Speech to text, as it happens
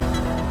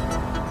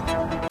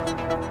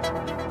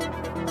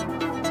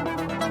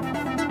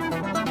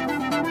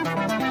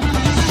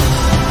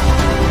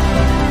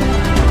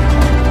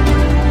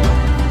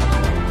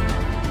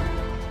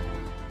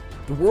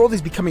world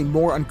is becoming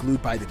more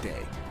unglued by the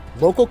day.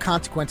 Local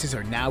consequences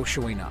are now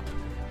showing up.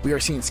 We are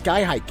seeing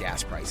sky-high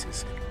gas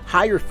prices,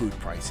 higher food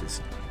prices,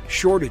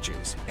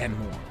 shortages, and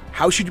more.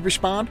 How should you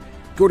respond?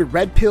 Go to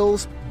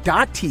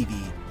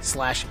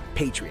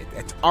redpills.tv/patriot.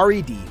 That's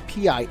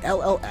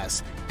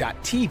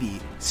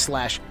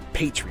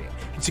redpills.tv/patriot.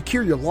 And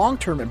secure your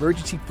long-term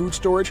emergency food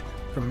storage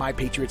from My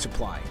Patriot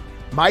Supply.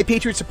 My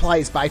Patriot Supply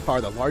is by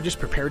far the largest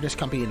preparedness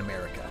company in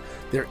America.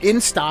 They're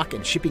in stock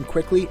and shipping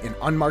quickly in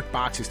unmarked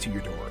boxes to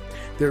your door.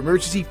 Their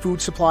emergency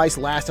food supplies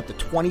last up to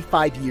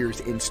 25 years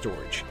in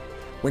storage.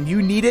 When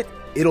you need it,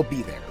 it'll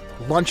be there.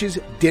 Lunches,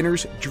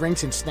 dinners,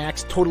 drinks, and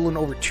snacks totaling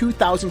over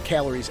 2,000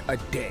 calories a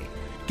day.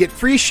 Get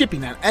free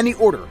shipping on any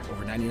order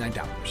over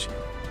 $99.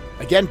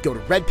 Again, go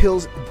to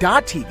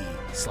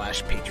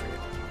redpills.tv/patriot.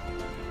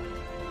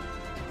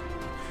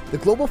 The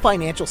global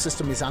financial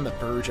system is on the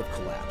verge of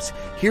collapse.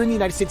 Here in the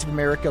United States of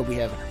America, we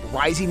have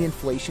rising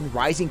inflation,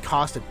 rising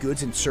cost of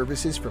goods and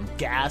services from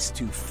gas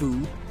to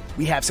food.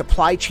 We have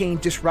supply chain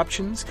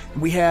disruptions,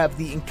 and we have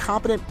the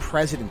incompetent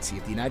presidency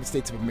of the United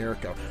States of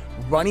America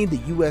running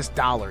the U.S.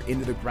 dollar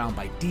into the ground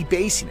by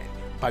debasing it,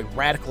 by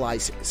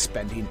radicalized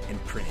spending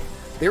and printing.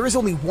 There is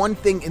only one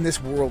thing in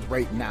this world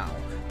right now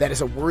that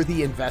is a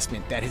worthy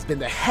investment that has been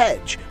the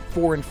hedge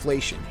for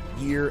inflation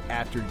year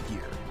after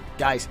year.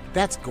 Guys,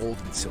 that's gold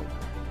and silver.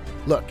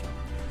 Look,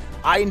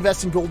 I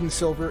invest in gold and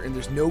silver, and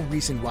there's no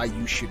reason why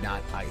you should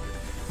not either.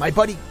 My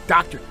buddy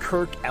Dr.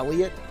 Kirk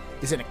Elliott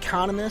is an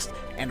economist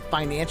and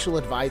financial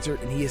advisor,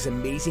 and he is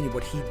amazing at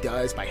what he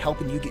does by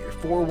helping you get your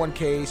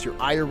 401ks, your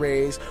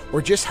IRAs,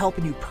 or just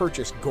helping you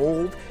purchase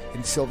gold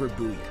and silver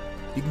bullion.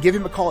 You can give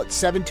him a call at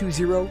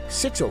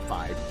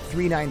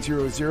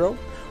 720-605-3900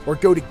 or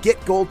go to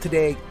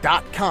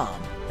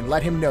getgoldtoday.com and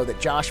let him know that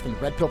Josh from the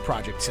Red Pill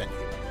Project sent you.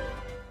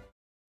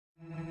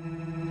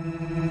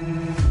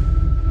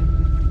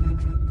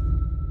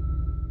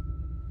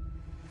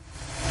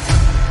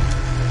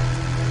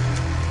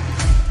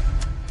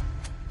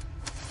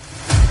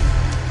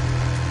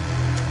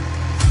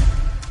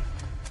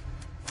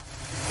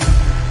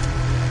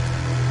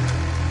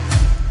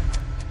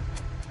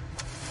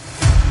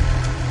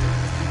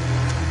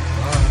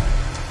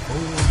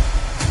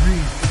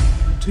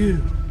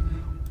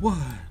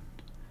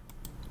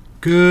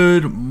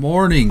 Good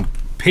morning,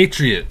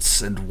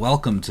 Patriots, and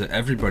welcome to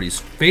everybody's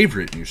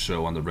favorite new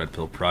show on the Red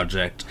Pill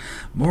Project,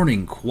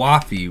 Morning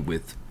Coffee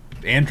with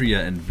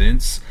Andrea and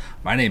Vince.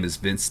 My name is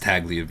Vince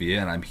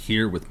Tagliavia, and I'm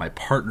here with my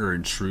partner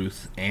in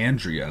truth,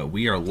 Andrea.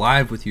 We are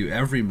live with you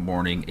every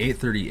morning,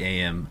 8:30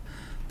 a.m.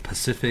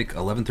 Pacific,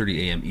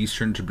 11:30 a.m.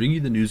 Eastern, to bring you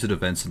the news and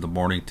events in the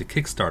morning to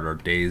kickstart our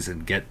days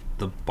and get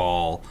the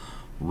ball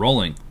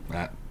rolling.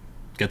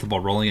 Get the ball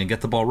rolling and get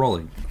the ball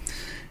rolling.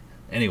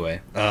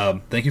 Anyway,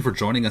 thank you for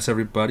joining us,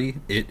 everybody.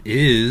 It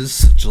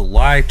is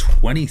July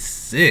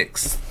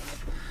 26th,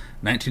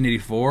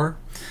 1984,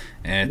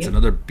 and it's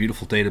another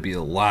beautiful day to be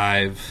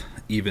alive,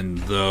 even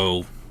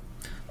though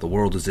the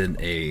world is in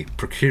a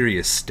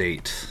precarious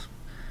state,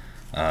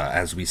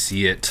 as we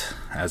see it,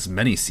 as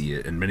many see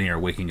it, and many are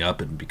waking up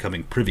and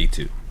becoming privy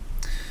to.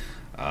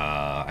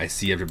 I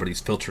see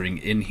everybody's filtering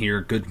in here.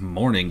 Good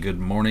morning, good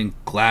morning.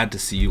 Glad to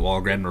see you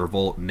all. Grand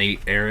Revolt, Nate,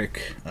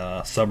 Eric,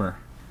 Summer,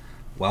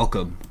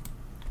 welcome.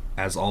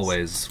 As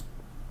always,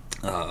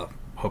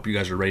 hope you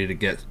guys are ready to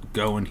get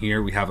going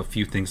here. We have a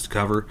few things to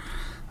cover.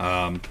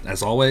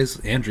 As always,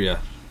 Andrea,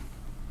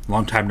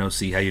 long time no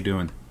see. How you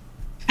doing?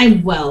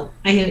 I'm well.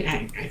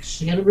 I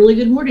actually had a really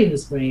good morning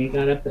this morning. I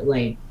got up at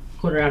like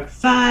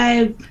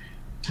 5:15.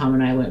 Tom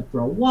and I went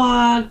for a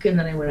walk, and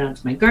then I went out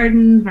to my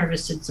garden,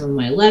 harvested some of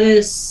my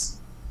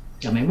lettuce,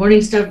 got my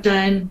morning stuff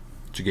done.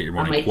 Did you get your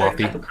morning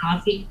coffee? Cup of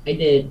coffee. I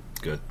did.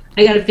 Good.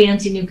 I got a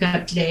fancy new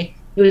cup today.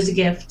 It was a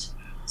gift.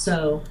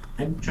 So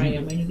I'm trying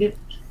out my new gift.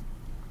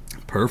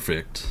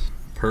 Perfect.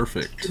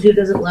 Who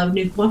doesn't love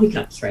new coffee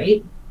cups,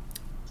 right?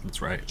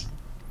 That's right.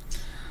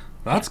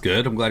 That's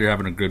good. I'm glad you're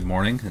having a good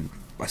morning. And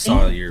I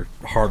saw you're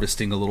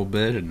harvesting a little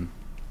bit, and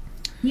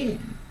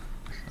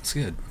that's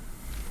good.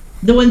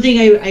 The one thing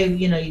I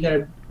you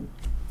gotta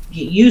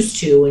get used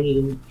to when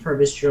you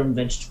harvest your own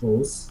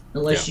vegetables,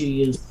 unless you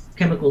use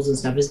chemicals and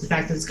stuff, is the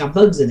fact that it's got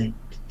bugs in it.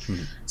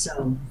 Mm-hmm.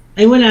 So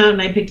I went out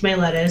and I picked my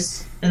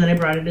lettuce, and then I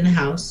brought it in the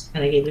house,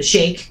 and I gave it a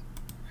shake.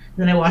 And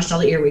then I washed all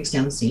the earwigs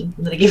down the sink,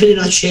 and then I gave it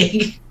another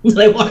shake. And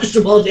then I washed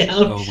them all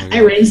down.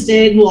 I rinsed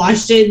it and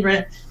washed it.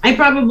 And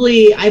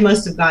I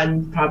must have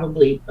gotten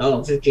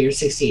 50 or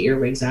 60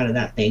 earwigs out of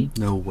that thing.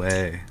 No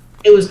way.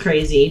 It was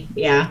crazy,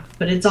 yeah.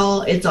 But it's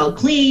all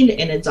cleaned,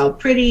 and it's all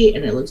pretty,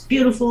 and it looks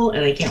beautiful,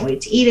 and I can't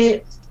wait to eat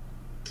it.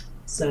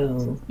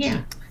 So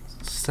yeah.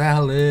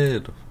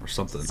 Salad or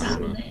something.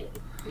 Salad,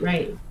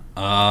 right.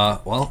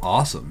 Well,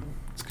 awesome.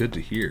 It's good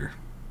to hear.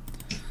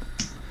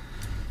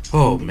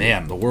 Oh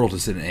man, the world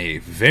is in a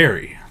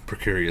very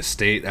precarious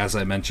state. As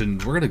I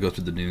mentioned, we're going to go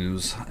through the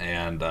news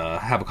and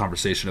have a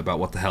conversation about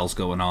what the hell's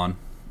going on.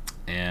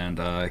 And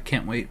I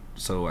can't wait.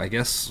 So I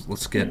guess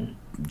let's get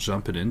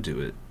jumping into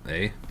it,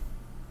 eh?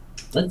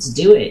 Let's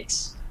do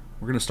it.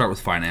 We're going to start with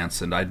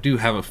finance, and I do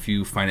have a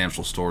few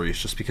financial stories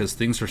just because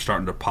things are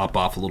starting to pop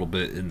off a little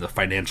bit in the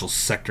financial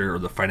sector or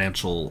the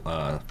financial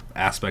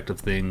aspect of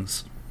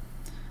things,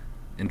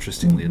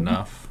 interestingly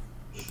enough.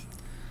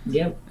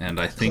 Yep. And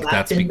I think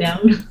collapse that's...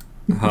 inbound.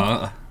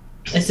 Huh?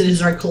 I said,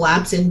 is our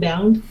collapse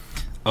inbound?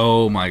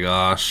 Oh my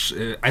gosh.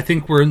 I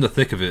think we're in the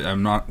thick of it,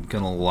 I'm not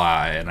going to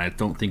lie, and I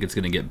don't think it's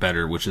going to get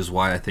better, which is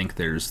why I think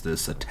there's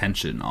this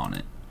attention on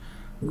it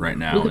right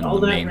now in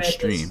the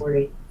mainstream.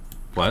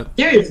 What?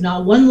 There is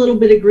not one little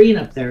bit of green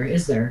up there,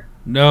 is there?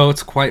 No,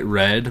 it's quite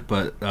red,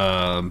 but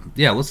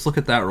yeah, let's look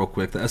at that real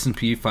quick. The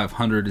S&P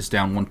 500 is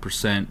down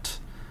 1%,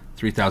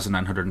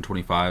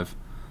 3,925.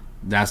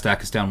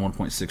 NASDAQ is down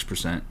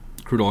 1.6%.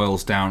 Crude oil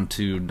is down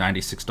to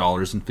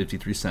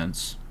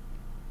 $96.53.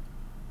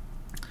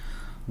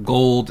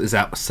 Gold is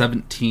at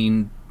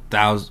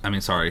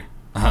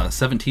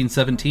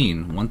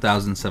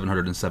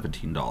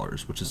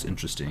 $1,717, which is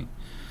interesting.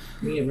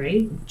 Yeah,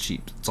 right?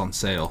 Cheap. It's on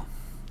sale.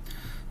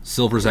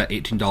 Silver's at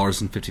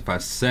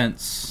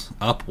 $18.55,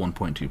 up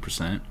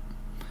 1.2%.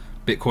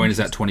 Bitcoin is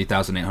at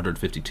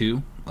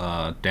 20,852,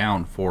 down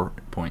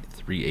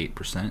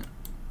 4.38%.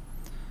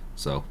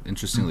 So,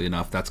 interestingly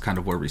enough, that's kind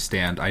of where we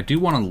stand. I do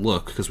want to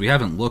look, because we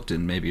haven't looked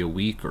in maybe a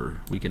week or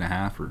week and a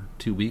half or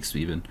 2 weeks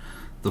even,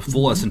 the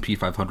full S&P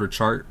 500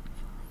 chart.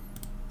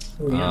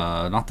 Oh,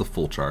 yeah. Not the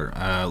full chart.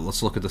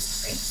 Let's look at the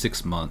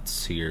 6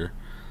 months here.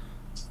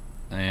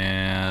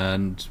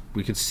 And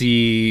we could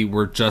see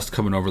we're just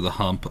coming over the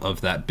hump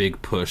of that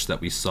big push that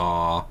we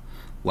saw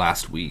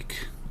last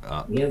week.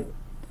 Yep.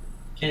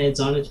 And it's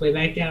on its way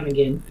back down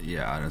again.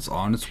 Yeah, and it's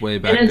on its way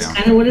back down. And it's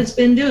kind of what it's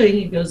been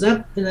doing. It goes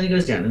up, and then it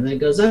goes down, and then it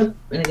goes up,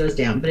 and it goes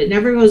down. But it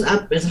never goes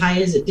up as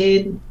high as it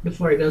did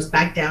before it goes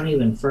back down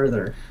even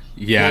further.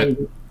 Yeah,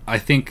 and I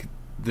think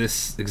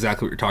this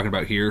exactly what you're talking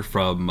about here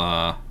from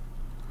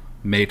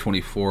May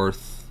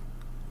 24th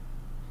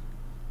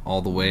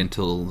all the way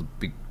until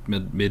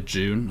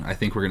mid-June. I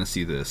think we're going to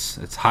see this.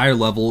 It's higher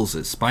levels,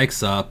 it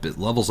spikes up, it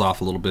levels off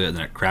a little bit, and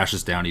then it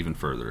crashes down even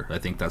further. I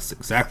think that's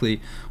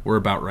exactly we're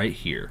about right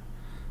here.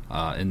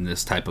 In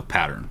this type of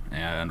pattern,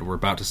 and we're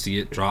about to see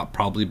it drop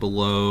probably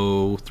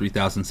below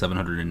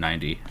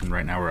 3,790, and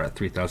right now we're at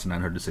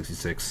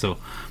 3,966. So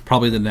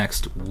probably the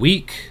next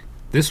week,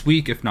 this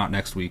week if not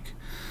next week,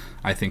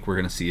 I think we're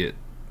going to see it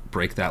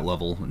break that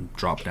level and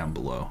drop down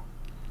below.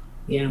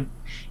 Yeah,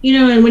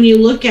 and when you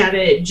look at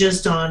it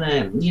just on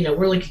a,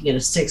 we're looking at a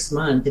 6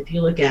 month. If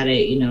you look at it,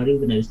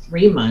 even a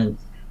 3 month,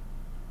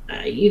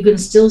 you can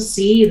still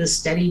see the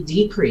steady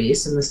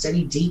decrease and the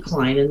steady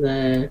decline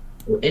and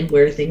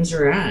where things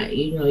are at.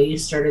 You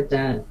start at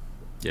that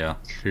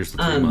here's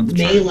the 3 month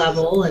May chart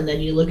level, and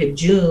then you look at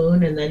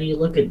June, and then you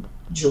look at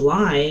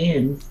July,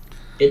 and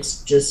it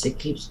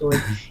keeps going.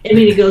 I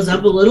mean, it goes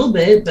up a little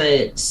bit,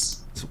 but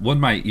one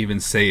might even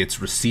say it's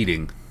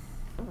receding.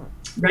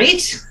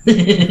 Right? I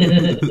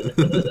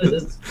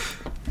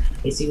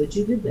see what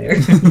you did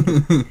there.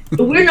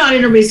 But we're not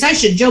in a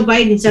recession. Joe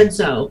Biden said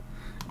so.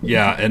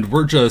 Yeah, and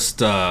we're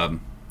just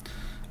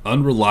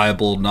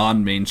unreliable,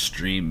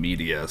 non-mainstream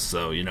media,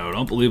 so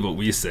don't believe what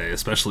we say,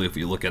 especially if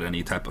you look at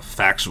any type of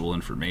factual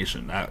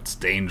information. That's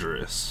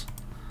dangerous.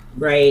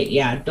 Right?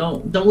 Yeah.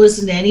 Don't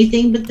listen to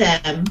anything but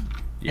them,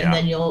 yeah. And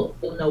then you'll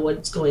know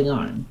what's going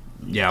on.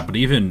 Yeah, but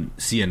even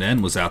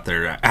CNN was out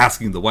there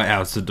asking the White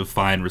House to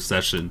define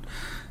recession,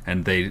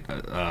 and they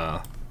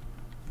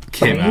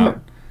came out.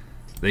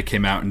 They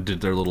came out and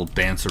did their little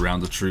dance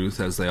around the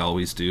truth, as they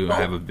always do. I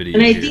have a video.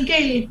 And I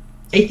here.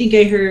 think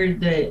I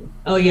heard that.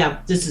 Oh yeah,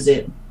 this is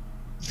it.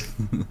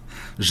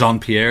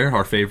 Jean-Pierre,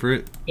 our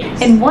favorite.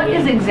 Yes. And what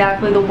is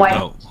exactly the White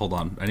House? Oh, hold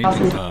on. I need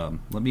to,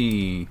 let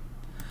me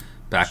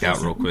back out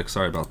real quick.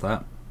 Sorry about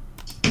that.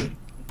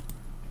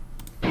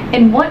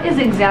 And what is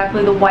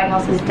exactly the White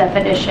House's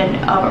definition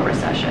of a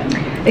recession?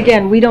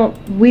 Again,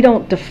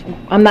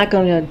 I'm not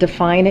going to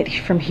define it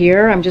from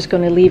here. I'm just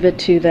going to leave it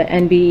to the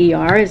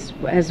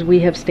NBER, as we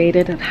have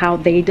stated, of how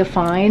they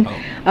define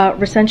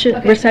recession.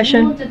 We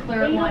won't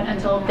declare one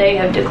until they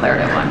have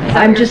declared it one.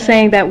 I'm just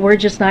saying that we're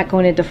just not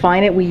going to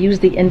define it. We use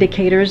the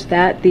indicators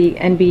that the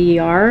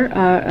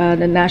NBER,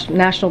 the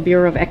National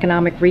Bureau of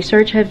Economic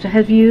Research,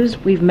 have used.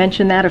 We've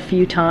mentioned that a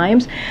few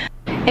times.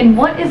 And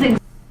what is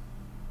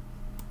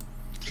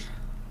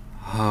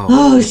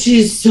Oh,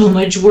 she's so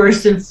much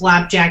worse than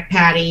Flapjack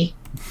Patty.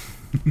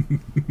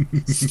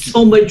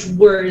 So much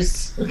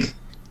worse.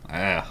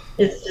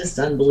 It's just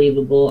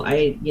unbelievable.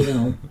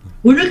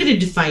 We're not going to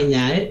define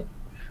that.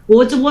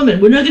 Well, it's a woman.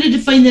 We're not going to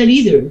define that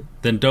either.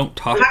 Then don't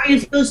talk. How are you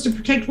supposed to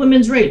protect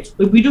women's rights?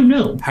 But we don't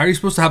know. How are you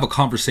supposed to have a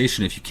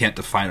conversation if you can't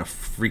define a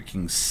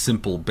freaking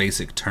simple,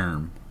 basic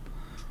term?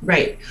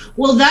 Right.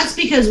 Well, that's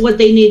because what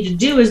they need to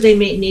do is they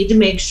need to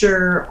make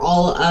sure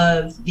all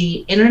of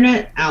the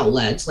internet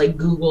outlets like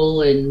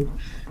Google and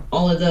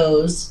all of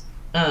those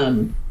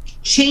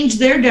change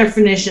their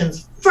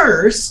definitions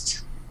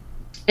first.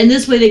 And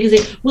this way they can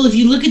say, well, if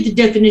you look at the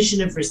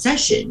definition of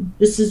recession,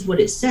 this is what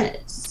it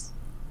says.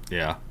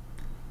 Yeah.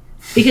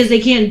 because they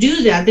can't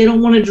do that. They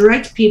don't want to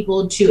direct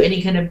people to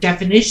any kind of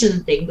definition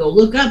that they can go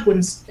look up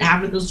when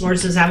half of the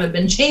sources haven't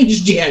been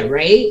changed yet,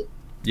 right?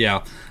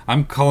 Yeah,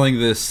 I'm calling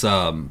this.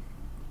 Some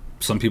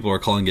people are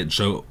calling it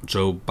Joe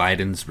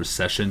Biden's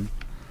recession.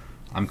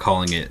 I'm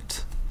calling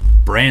it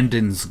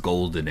Brandon's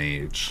golden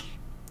age.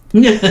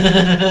 You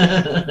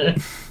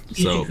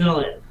should call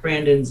it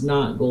Brandon's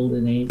not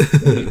golden age.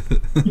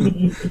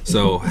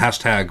 So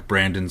hashtag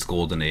Brandon's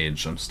golden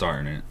age. I'm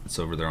starting it. It's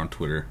over there on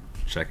Twitter.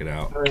 Check it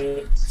out.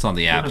 Right. It's on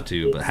the app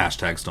too, but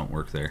hashtags don't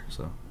work there.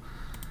 So.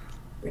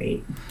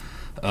 Right.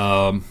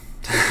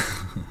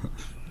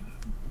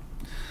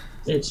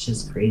 It's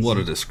just crazy. What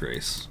a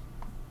disgrace.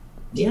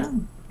 Yeah,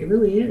 it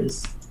really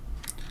is.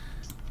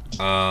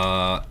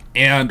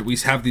 And we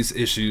have these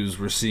issues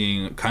we're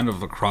seeing kind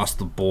of across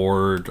the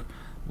board.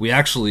 We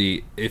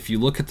actually, if you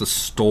look at the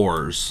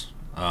stores,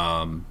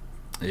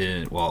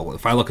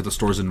 if I look at the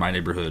stores in my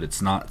neighborhood,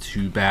 it's not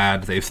too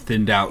bad. They've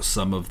thinned out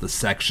some of the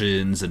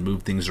sections and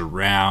moved things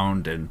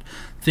around, and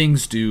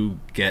things do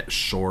get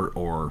short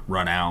or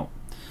run out.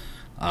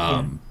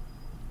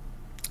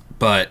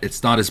 But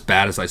it's not as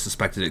bad as I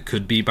suspected it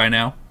could be by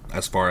now,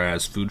 as far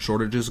as food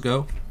shortages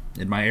go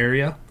in my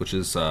area, which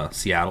is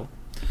Seattle,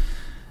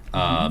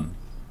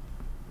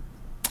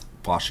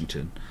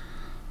 Washington.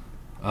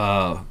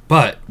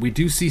 But we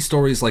do see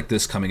stories like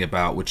this coming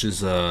about, which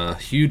is a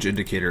huge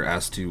indicator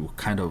as to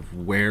kind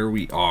of where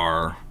we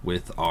are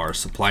with our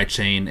supply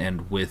chain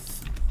and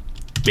with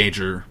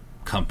major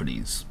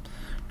companies.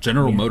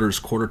 General Motors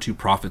Q2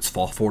 profits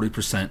fall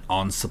 40%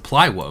 on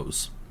supply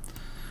woes,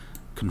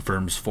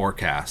 confirms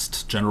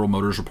forecast. General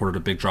Motors reported a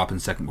big drop in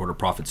second quarter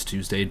profits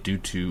Tuesday due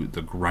to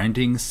the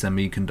grinding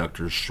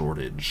semiconductor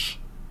shortage.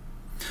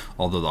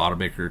 Although the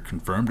automaker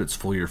confirmed its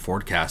full-year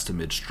forecast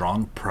amid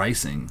strong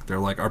pricing. They're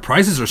like, our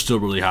prices are still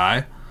really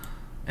high.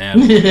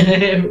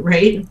 And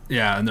right?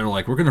 Yeah, and they're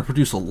like, we're going to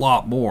produce a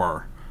lot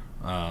more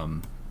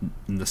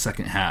in the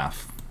second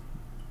half.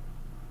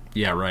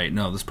 Yeah, right.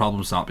 No, this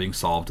problem's not being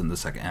solved in the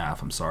second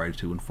half. I'm sorry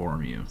to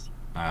inform you.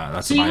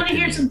 That's so you want to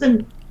hear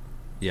something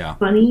Yeah.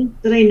 funny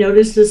that I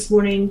noticed this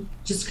morning,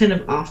 just kind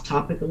of off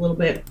topic a little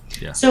bit.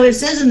 Yeah. So it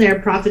says in there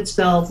profits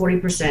fell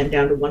 40%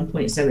 down to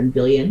 1.7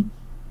 billion.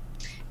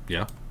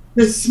 Yeah.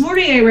 This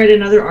morning I read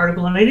another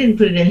article, and I didn't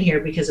put it in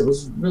here because it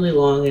was really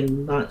long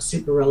and not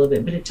super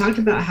relevant, but it talked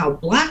about how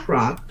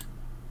BlackRock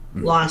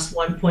lost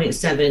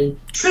 1.7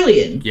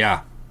 trillion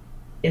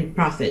in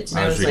profits. And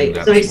I was like,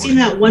 so I seen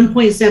that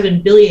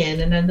 1.7 billion,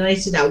 and then I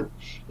see that,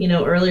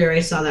 earlier I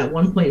saw that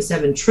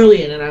 1.7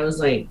 trillion, and I was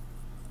like,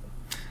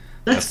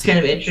 that's kind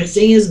of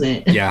interesting, isn't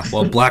it? Yeah,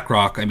 well,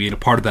 BlackRock, I mean, a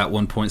part of that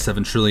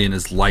 1.7 trillion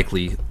is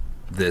likely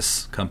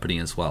this company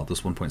as well,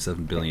 this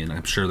 1.7 billion.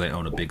 I'm sure they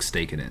own a big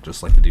stake in it,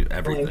 just like they do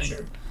everything.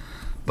 Sure.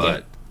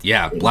 But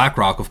yeah,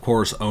 BlackRock, of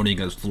course,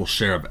 owning a little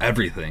share of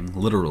everything,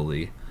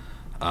 literally,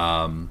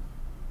 are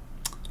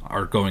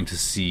going to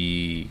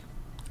see,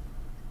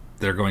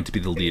 they're going to be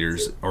the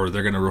leaders, or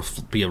they're going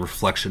to be a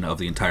reflection of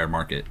the entire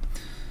market.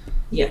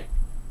 Yeah.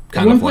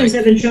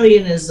 1.7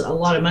 trillion is a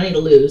lot of money to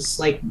lose.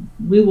 Like,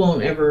 we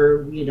won't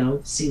ever,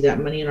 see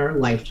that money in our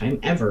lifetime,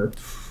 ever.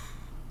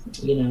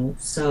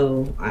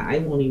 So I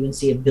won't even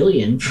see a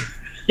billion,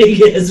 I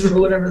guess, for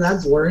whatever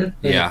that's worth.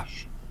 But, yeah.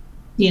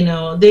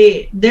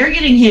 They're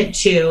getting hit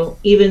too,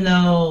 even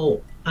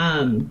though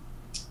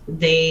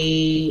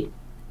they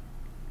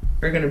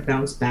are going to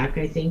bounce back,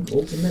 I think,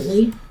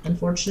 ultimately,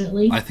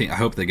 unfortunately. I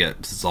hope they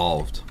get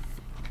dissolved.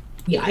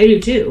 Yeah, I do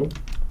too.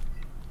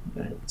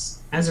 But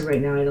as of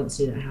right now, I don't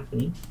see that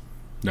happening.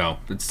 No,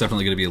 it's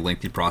definitely going to be a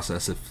lengthy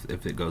process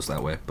if it goes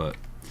that way. But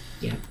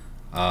yeah.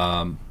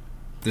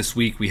 This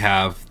week we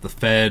have the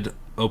Fed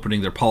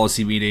opening their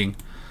policy meeting.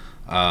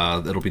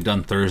 It'll be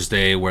done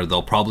Thursday, where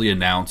they'll probably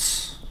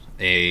announce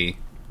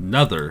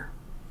another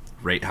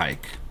rate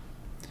hike.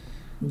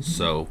 Mm-hmm.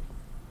 So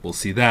we'll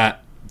see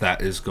that.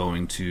 That is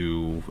going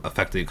to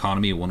affect the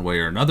economy one way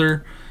or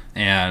another.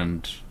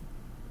 And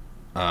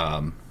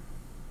so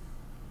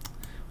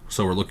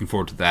we're looking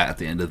forward to that at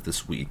the end of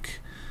this week.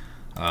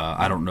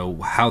 I don't know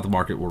how the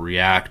market will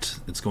react.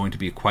 It's going to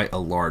be quite a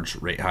large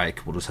rate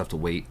hike. We'll just have to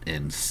wait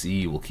and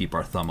see. We'll keep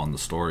our thumb on the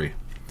story.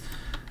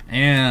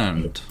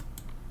 And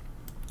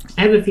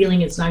I have a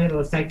feeling it's not going to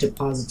affect it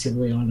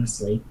positively,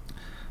 honestly.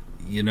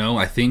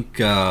 I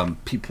think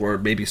people are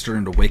maybe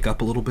starting to wake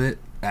up a little bit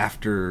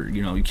after,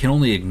 you can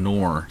only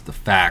ignore the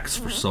facts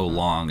for so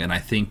long. And I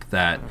think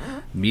that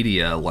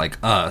media like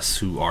us,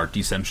 who are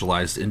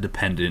decentralized,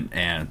 independent,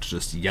 and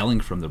just yelling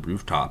from the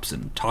rooftops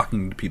and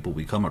talking to people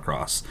we come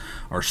across,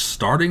 are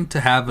starting to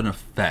have an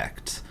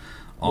effect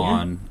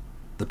on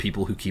the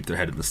people who keep their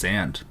head in the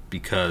sand.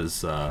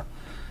 Because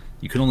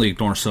you can only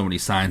ignore so many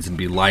signs and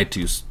be lied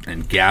to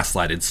and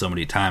gaslighted so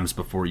many times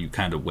before you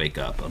kind of wake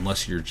up,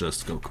 unless you're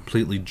just a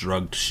completely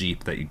drugged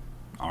sheep that you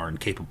are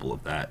incapable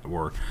of that,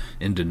 or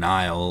in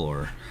denial,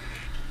 or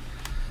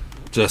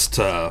just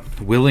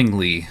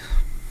willingly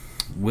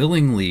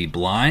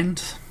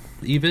blind,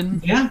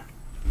 even. Yeah.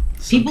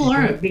 People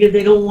aren't, because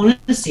they don't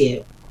want to see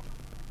it.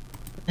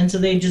 And so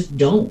they just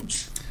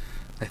don't.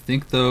 I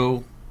think,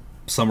 though,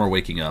 some are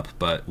waking up,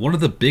 but one of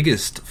the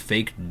biggest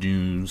fake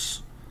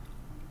news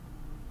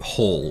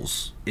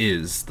holes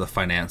is the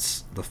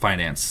finance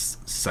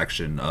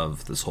section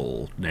of this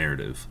whole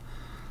narrative.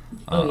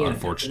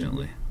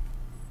 Unfortunately.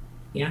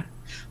 Yeah.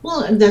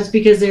 Well, that's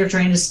because they're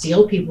trying to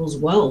steal people's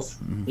wealth,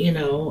 you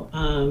know.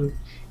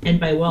 And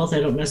by wealth, I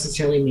don't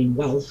necessarily mean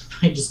wealth.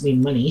 I just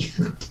mean money.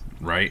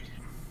 Right.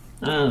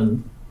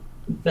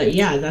 But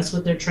yeah, that's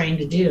what they're trying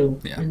to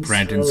do. Yeah, and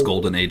Brandon's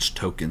Golden Age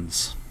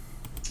tokens.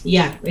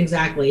 Yeah,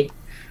 exactly.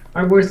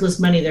 Our worthless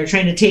money. They're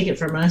trying to take it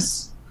from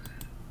us.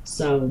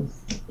 So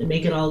they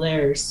make it all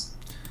theirs.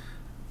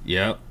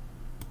 Yep.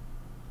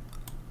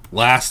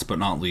 Last but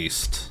not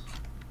least,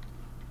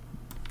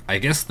 I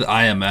guess the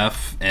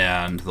IMF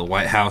and the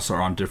White House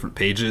are on different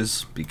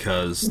pages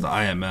because the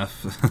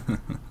IMF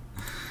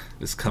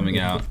is coming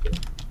out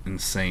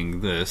and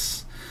saying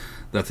this,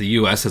 that the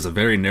U.S. has a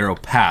very narrow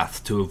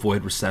path to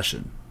avoid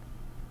recession.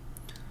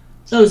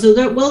 So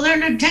they're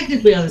not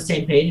technically on the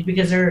same page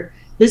because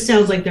this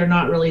sounds like they're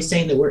not really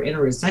saying that we're in a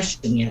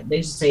recession yet.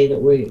 They just say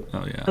that we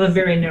have a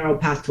very narrow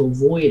path to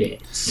avoid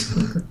it.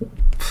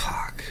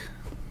 Fuck.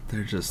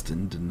 They're just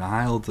in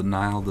denial. We're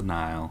not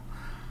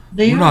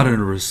in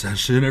a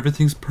recession.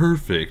 Everything's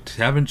perfect.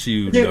 Haven't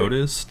you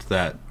noticed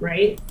that?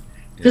 Right?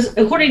 Because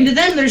according to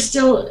them, there's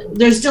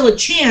still a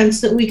chance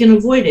that we can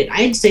avoid it.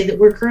 I'd say that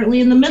we're currently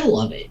in the middle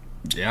of it.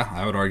 Yeah,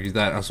 I would argue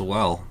that as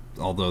well.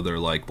 Although they're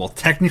like, well,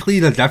 technically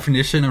the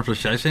definition of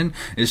recession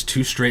is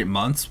 2 straight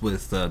months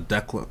with the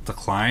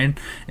decline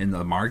in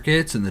the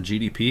markets and the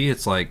GDP.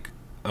 It's like,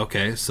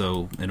 okay,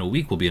 so in a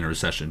week we'll be in a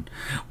recession.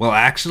 Well,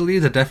 actually,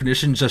 the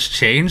definition just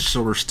changed,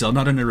 so we're still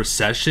not in a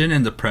recession,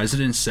 and the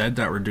president said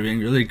that we're doing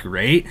really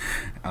great.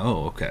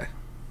 Oh, okay.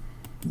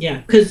 Yeah,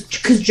 because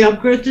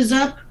job growth is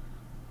up?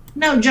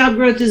 No, job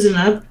growth isn't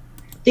up.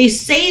 They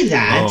say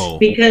that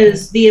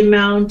because the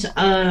amount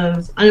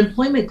of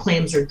unemployment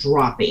claims are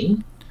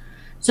dropping.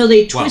 So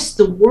they twist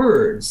the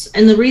words.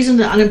 And the reason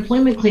that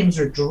unemployment claims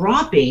are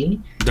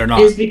dropping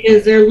is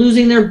because they're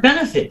losing their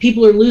benefit.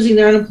 People are losing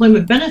their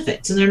unemployment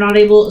benefits and they're not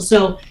able.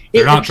 So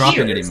they're not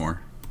dropping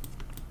anymore.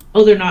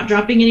 Oh, they're not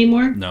dropping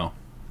anymore? No.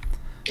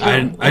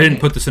 I didn't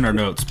put this in our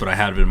notes, but I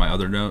had it in my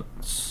other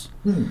notes.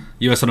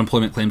 U.S.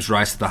 unemployment claims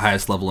rise to the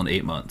highest level in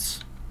 8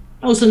 months.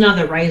 Oh, so now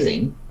they're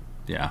rising.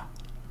 Yeah.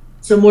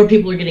 So more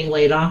people are getting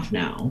laid off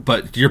now.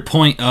 But your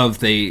point of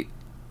they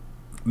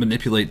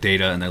manipulate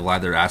data and they lie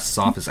their asses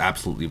off is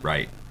absolutely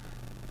right.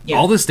 Yeah.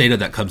 All this data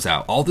that comes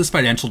out, all this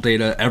financial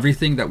data,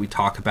 everything that we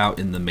talk about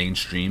in the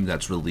mainstream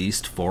that's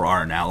released for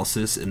our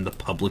analysis in the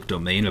public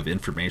domain of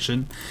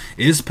information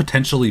is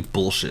potentially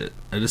bullshit.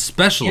 And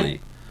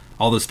especially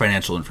all this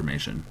financial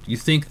information. You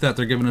think that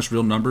they're giving us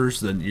real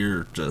numbers, then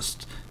you're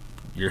just...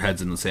 your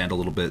head's in the sand a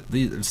little bit.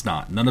 It's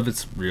not. None of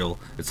it's real.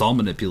 It's all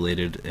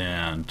manipulated,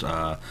 and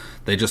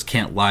they just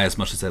can't lie as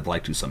much as they'd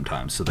like to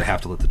sometimes, so they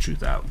have to let the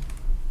truth out.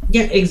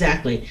 Yeah,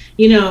 exactly.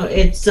 You know,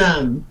 it's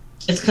kind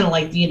of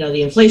like, you know,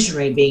 the inflation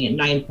rate being at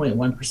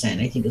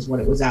 9.1%, I think is what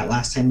it was at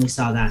last time we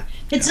saw that.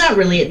 It's not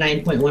really at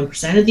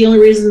 9.1%. And the only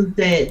reason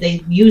that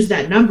they use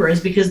that number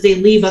is because they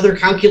leave other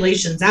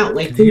calculations out,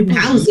 like food and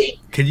housing.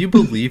 Can you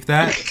believe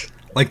that?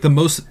 Like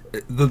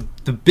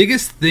the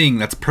biggest thing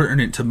that's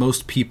pertinent to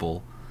most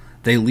people,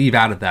 they leave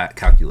out of that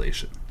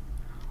calculation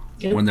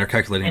when they're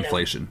calculating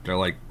inflation. They're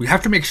like, we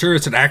have to make sure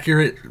it's an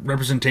accurate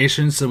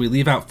representation, so we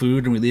leave out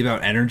food and we leave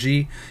out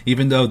energy,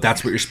 even though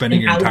that's what you're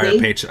spending your entire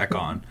paycheck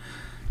on.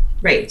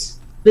 Right.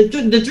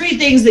 The three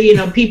things that, you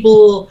know,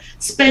 people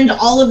spend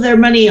all of their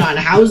money on: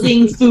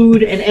 housing,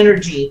 food, and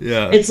energy.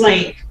 Yeah. It's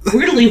like,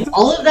 we're going to leave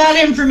all of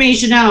that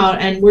information out,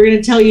 and we're going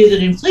to tell you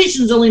that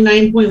inflation is only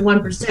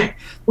 9.1%,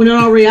 when in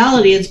all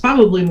reality, it's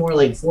probably more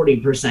like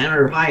 40%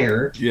 or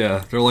higher.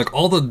 Yeah. They're like,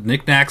 all the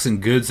knickknacks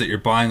and goods that you're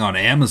buying on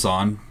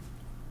Amazon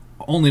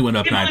only went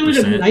up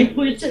 9%.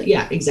 9%.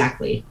 Yeah,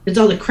 exactly. It's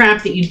all the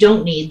crap that you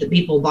don't need that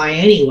people buy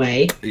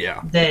anyway.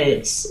 Yeah.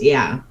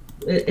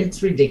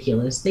 It's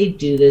ridiculous. They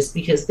do this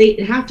because they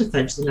have to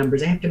fudge the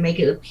numbers. They have to make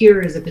it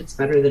appear as if it's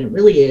better than it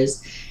really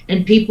is.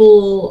 And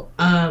people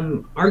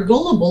are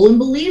gullible and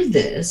believe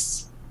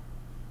this.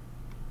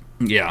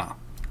 Yeah.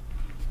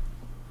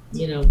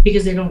 You know,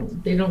 because they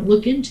don't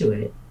look into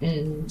it.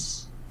 And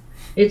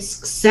it's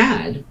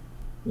sad,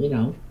 you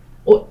know.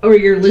 Or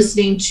you're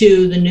listening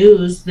to the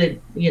news that,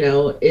 you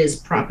know, is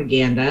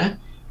propaganda.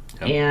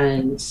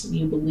 And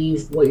you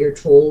believe what you're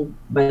told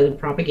by the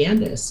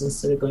propagandists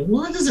instead of going,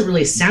 well, that doesn't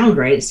really sound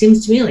right. It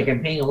seems to me like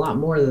I'm paying a lot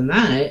more than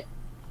that.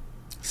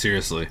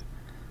 Seriously.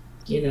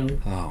 You know.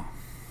 Oh.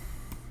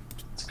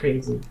 It's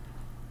crazy.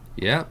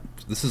 Yeah.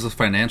 This is a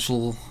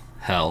financial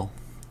hell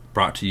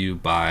brought to you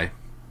by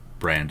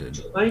Brandon,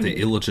 the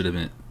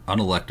illegitimate,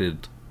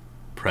 unelected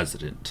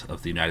president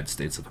of the United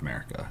States of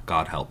America.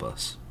 God help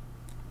us.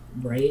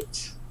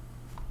 Right.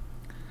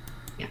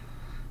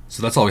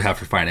 So that's all we have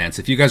for finance.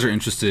 If you guys are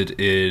interested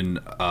in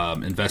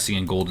investing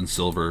in gold and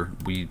silver,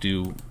 we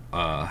do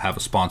have a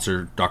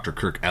sponsor, Dr.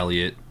 Kirk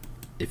Elliott.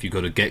 If you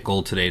go to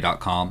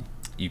getgoldtoday.com,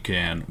 you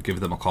can give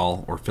them a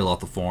call or fill out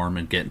the form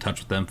and get in touch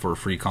with them for a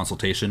free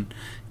consultation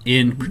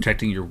in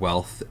protecting your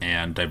wealth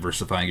and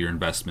diversifying your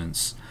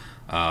investments,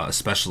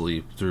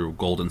 especially through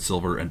gold and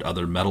silver and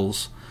other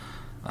metals.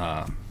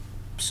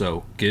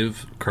 So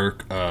give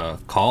Kirk a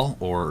call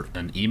or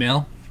an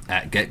email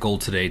at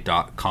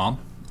getgoldtoday.com,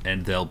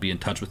 and they'll be in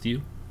touch with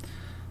you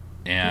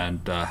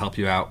and help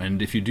you out.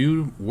 And if you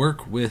do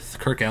work with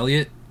Kirk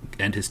Elliott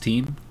and his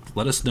team,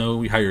 let us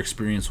know how your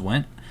experience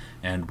went,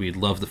 and we'd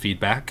love the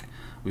feedback.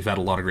 We've had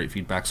a lot of great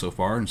feedback so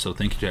far, and so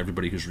thank you to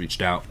everybody who's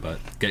reached out. But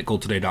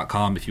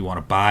getgoldtoday.com if you want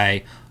to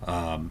buy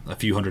a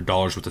few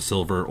 $100s worth of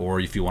silver, or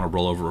if you want to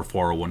roll over a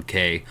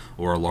 401k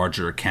or a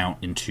larger account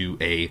into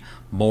a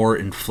more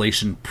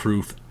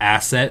inflation-proof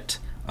asset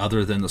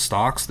other than the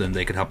stocks, then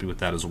they could help you with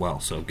that as well.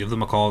 So give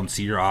them a call and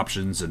see your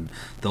options, and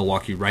they'll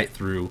walk you right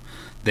through.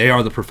 They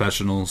are the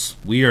professionals.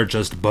 We are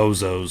just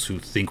bozos who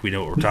think we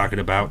know what we're talking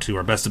about to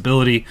our best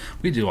ability.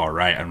 We do all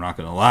right, I'm not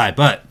going to lie,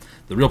 but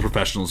the real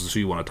professionals is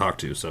who you want to talk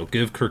to. So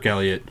give Kirk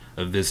Elliott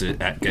a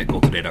visit at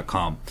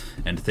getgoldtoday.com.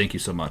 And thank you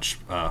so much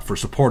for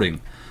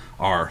supporting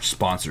our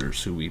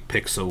sponsors who we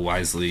pick so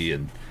wisely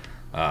and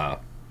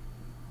are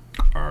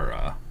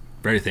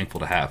very thankful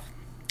to have.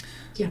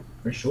 Yeah,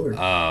 for sure.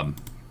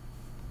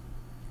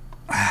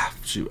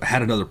 Shoot, I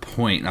had another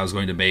point I was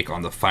going to make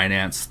on the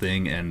finance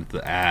thing, and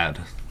the ad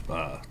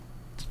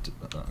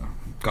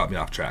got me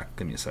off track.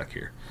 Give me a sec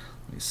here.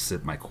 Let me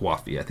sip my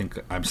coffee. I think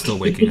I'm still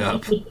waking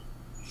up.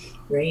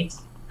 Right.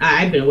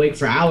 I've been awake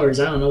for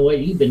hours. I don't know what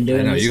you've been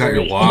doing. I know, you got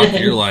your walk.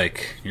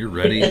 You're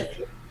ready.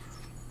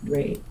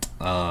 Right.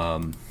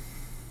 Oh,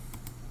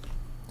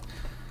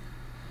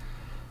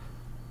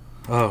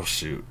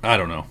 shoot. I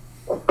don't know.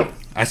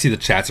 I see the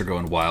chats are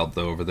going wild,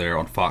 though, over there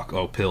on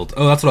Pilled.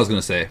 Oh, that's what I was going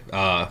to say.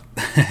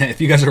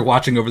 If you guys are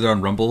watching over there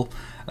on Rumble,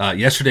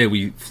 yesterday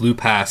we flew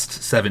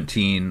past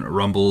 17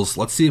 Rumbles.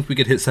 Let's see if we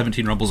could hit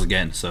 17 Rumbles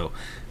again. So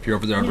if you're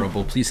over there on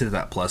Rumble, please hit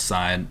that plus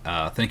sign.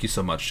 Thank you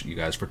so much, you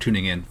guys, for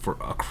tuning in for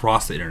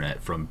across the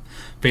internet, from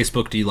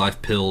Facebook,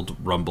 DLive, Pilled,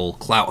 Rumble,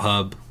 Clout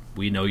Hub.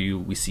 We know you.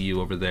 We see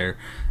you over there.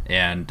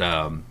 And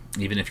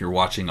even if you're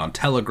watching on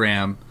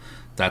Telegram,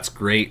 that's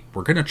great.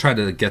 We're going to try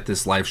to get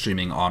this live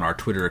streaming on our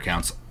Twitter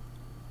accounts.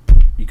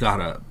 We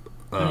gotta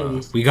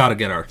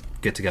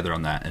get together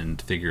on that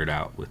and figure it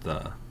out with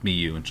me,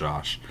 you, and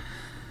Josh.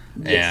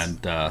 Yes.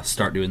 And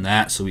start doing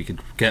that so we can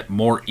get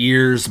more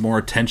ears, more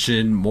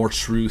attention, more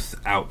truth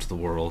out to the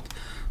world.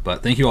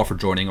 But thank you all for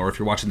joining, or if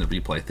you're watching the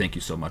replay, thank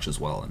you so much as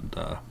well, and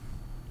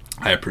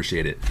I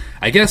appreciate it.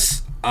 I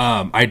guess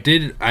I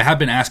have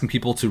been asking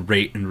people to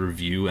rate and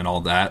review and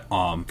all that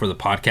for the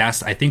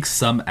podcast. I think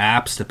some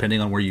apps, depending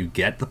on where you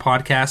get the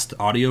podcast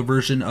audio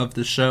version of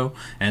the show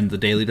and the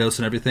Daily Dose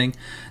and everything,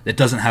 it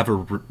doesn't have a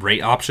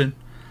rate option.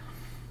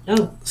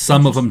 Oh.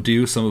 Some of them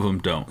do, some of them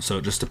don't. So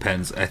it just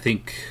depends, I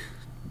think,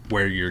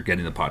 where you're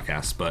getting the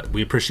podcast. But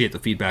we appreciate the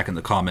feedback and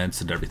the comments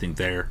and everything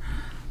there.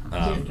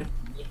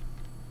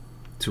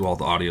 To all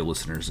the audio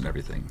listeners and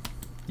everything.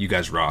 You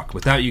guys rock.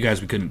 Without you guys,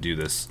 we couldn't do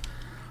this.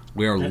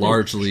 We are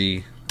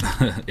largely,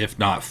 if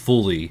not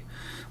fully,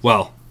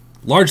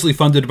 largely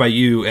funded by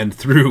you and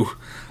through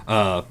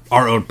our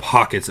own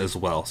pockets as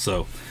well.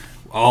 So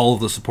all of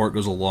the support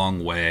goes a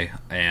long way,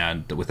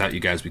 and without you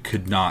guys, we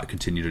could not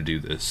continue to do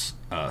this.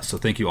 So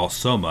thank you all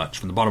so much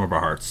from the bottom of our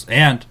hearts.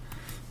 And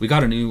we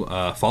got a new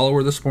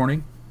follower this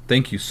morning.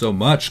 Thank you so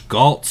much,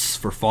 Galtz,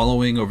 for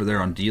following over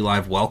there on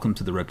DLive. Welcome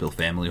to the Red Pill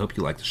family. Hope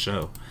you like the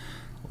show.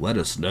 Let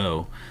us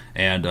know.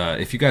 And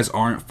if you guys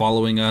aren't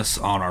following us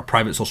on our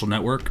private social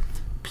network,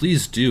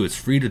 please do. It's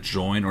free to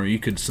join, or you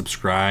could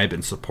subscribe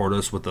and support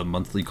us with a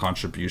monthly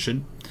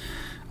contribution.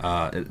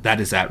 That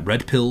is at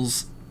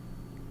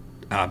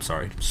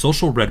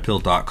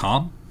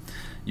socialredpill.com.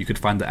 You could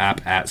find the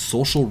app at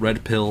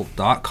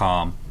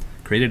socialredpill.com.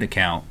 Create an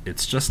account.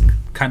 It's just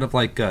kind of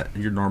like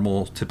your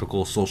normal,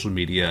 typical social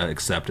media,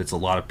 except it's a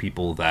lot of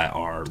people that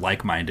are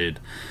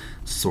like-minded,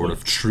 sort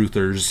of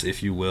truthers,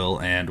 if you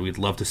will, and we'd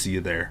love to see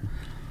you there.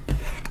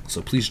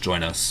 So please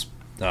join us.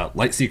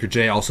 Lightseeker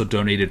J also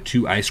donated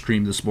 2 ice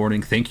cream this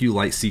morning. Thank you,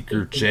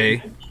 Lightseeker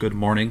J. Good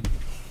morning.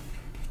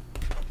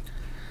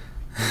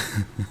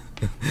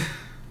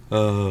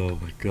 Oh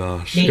my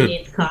gosh. Nate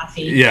needs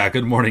coffee. Yeah,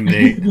 good morning,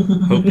 Nate.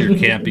 Hope your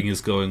camping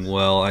is going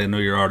well. I know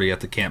you're already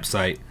at the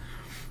campsite.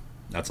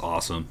 That's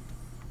awesome.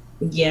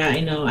 Yeah, I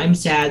know. I'm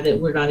sad that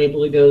we're not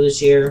able to go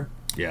this year.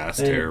 Yeah, that's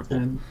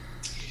terrible.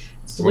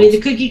 It's the way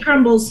the cookie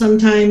crumbles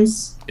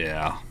sometimes.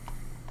 Yeah.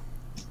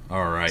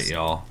 All right,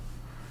 y'all.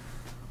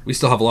 We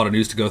still have a lot of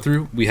news to go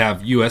through. We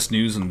have U.S.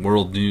 news and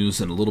world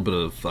news and a little bit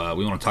of...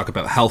 we want to talk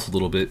about health a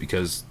little bit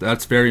because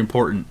that's very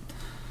important.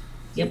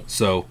 Yep.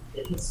 So,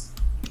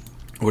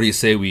 what do you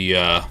say we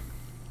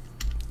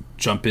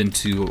jump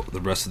into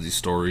the rest of these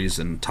stories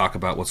and talk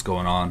about what's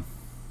going on?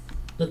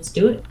 Let's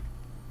do it.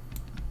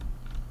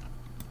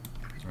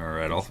 All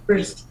right.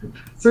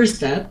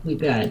 First up, we've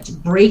got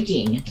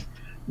breaking.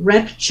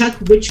 Rep. Chuck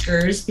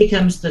Whichgers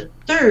becomes the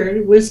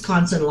 3rd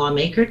Wisconsin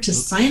lawmaker to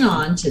sign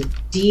on to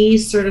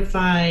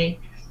decertify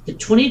the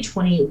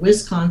 2020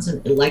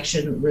 Wisconsin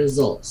election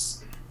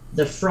results.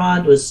 The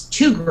fraud was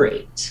too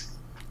great.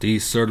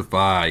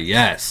 Decertify,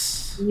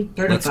 yes.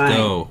 Decertify. Let's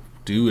go.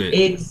 Do it.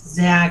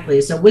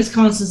 Exactly. So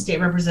Wisconsin State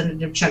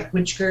Representative Chuck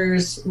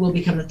Whichgers will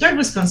become the third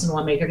Wisconsin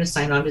lawmaker to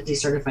sign on to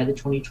decertify the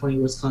 2020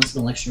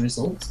 Wisconsin election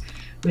results.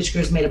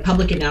 Whichgers made a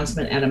public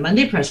announcement at a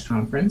Monday press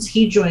conference.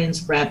 He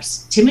joins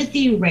Reps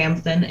Timothy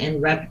Ramthun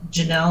and Rep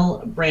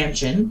Janelle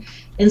Branchin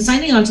in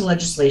signing on to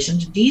legislation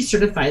to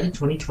decertify the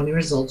 2020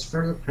 results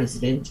for the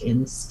president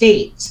in the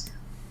state.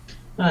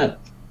 Rep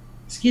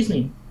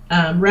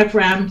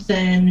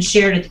Ramthun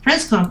shared at the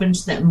press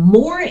conference that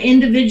more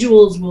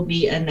individuals will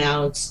be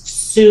announced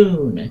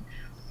soon.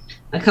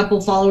 A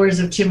couple followers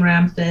of Tim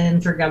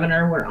Ramthun for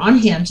governor were on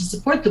hand to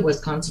support the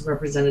Wisconsin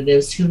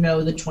representatives who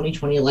know the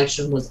 2020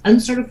 election was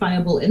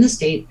uncertifiable in the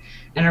state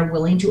and are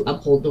willing to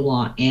uphold the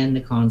law and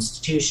the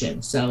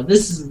Constitution. So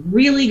this is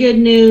really good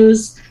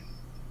news.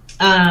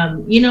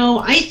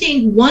 I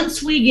think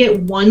once we get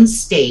one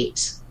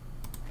state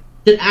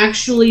that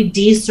actually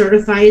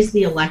decertifies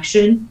the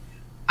election,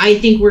 I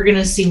think we're going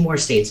to see more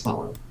states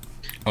follow.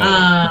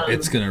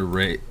 It's going to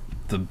rate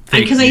the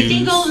because I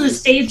think all the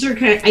states are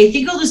kind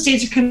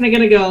of going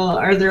to go,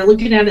 or they're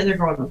looking at it and they're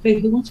going, okay,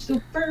 who wants to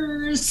go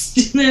first?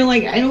 And they're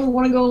like, I don't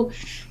want to go.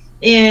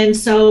 And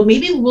so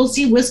maybe we'll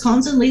see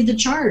Wisconsin lead the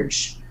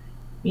charge.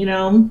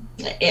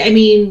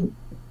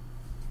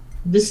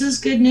 This is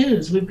good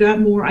news. We've got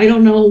more. I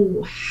don't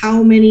know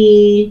how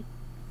many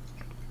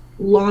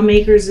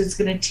lawmakers it's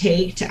going to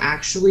take to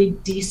actually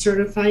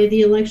decertify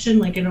the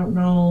election. I don't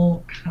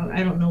know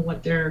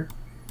what their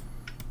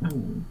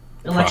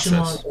election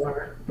laws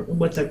are,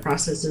 what their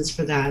process is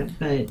for that.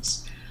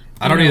 But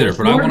I don't either.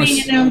 But I want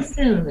to announced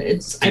soon.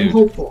 I'm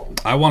hopeful.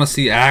 I want to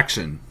see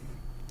action,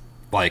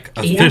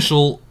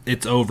 official. Yeah.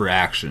 It's over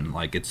action.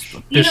 It's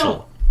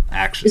official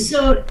action.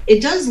 So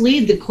it does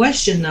lead the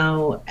question,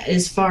 though,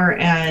 as far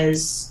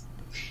as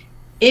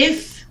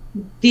if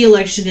the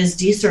election is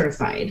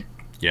decertified.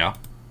 Yeah.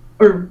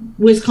 Or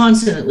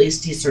Wisconsin at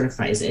least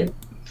decertifies it.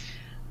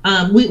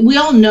 We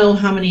all know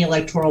how many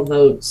electoral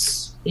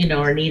votes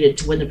are needed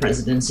to win the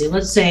presidency.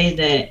 Let's say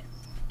that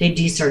they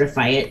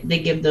decertify it, they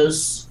give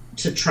those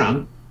to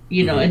Trump.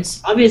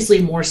 It's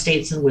obviously more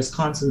states than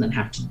Wisconsin that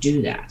have to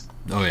do that.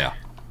 Oh yeah.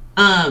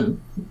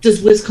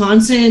 Does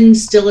Wisconsin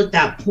still at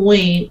that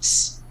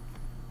point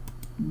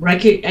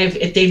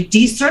if they've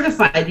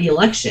decertified the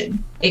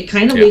election, it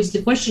kind of leaves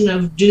the question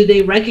of, do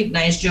they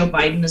recognize Joe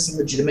Biden as a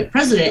legitimate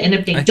president? And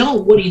if they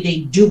don't, what do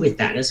they do with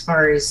that as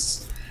far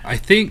as... I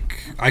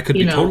think I could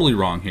be totally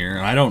wrong here,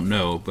 and I don't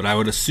know, but I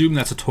would assume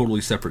that's a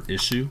totally separate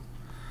issue,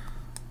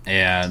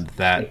 and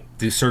that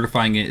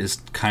decertifying it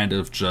is kind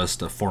of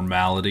just a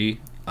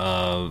formality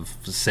of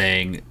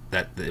saying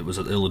that it was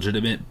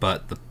illegitimate,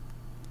 but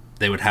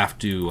they would have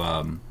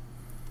to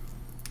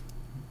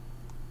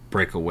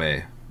break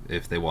away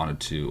if they wanted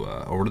to,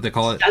 or what do they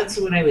call it? That's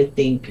what I would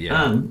think.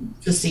 Yeah.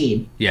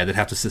 Secede. Yeah, they'd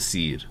have to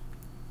secede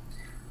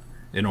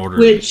in order.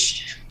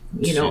 Which,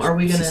 are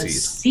we going to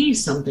see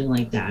something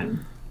like that?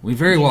 We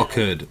very well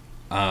could.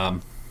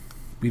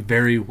 We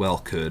very well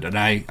could, and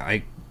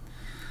I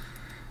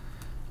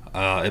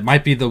it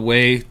might be the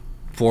way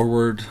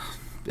forward.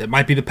 It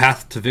might be the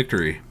path to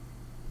victory.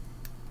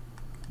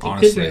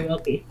 Honestly, it could very well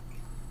be.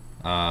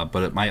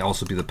 But it might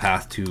also be the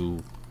path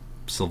to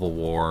civil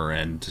war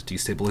and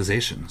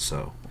destabilization.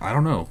 So I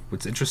don't know.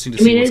 It's interesting to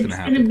see what's going to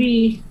happen.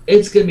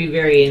 It's going to be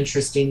very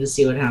interesting to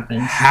see what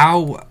happens.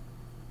 How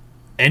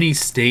any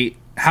state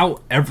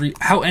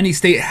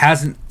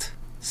hasn't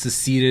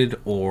seceded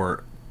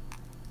or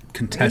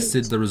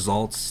contested the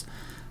results,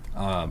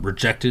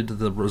 rejected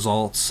the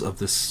results of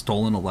this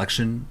stolen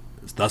election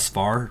thus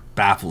far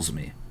baffles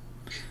me.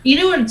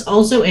 What's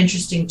also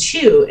interesting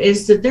too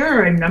is that there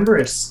are a number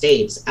of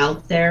states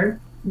out there,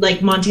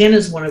 like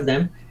Montana's one of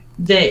them,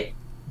 that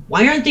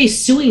why aren't they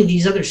suing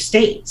these other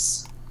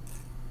states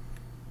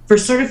for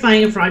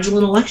certifying a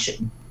fraudulent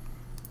election?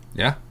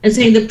 Yeah. And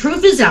saying the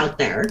proof is out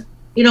there.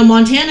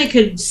 Montana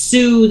could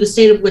sue the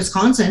state of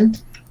Wisconsin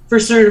for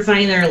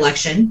certifying their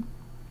election.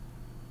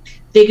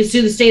 They could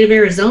sue the state of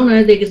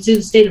Arizona. They could sue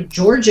the state of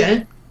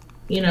Georgia,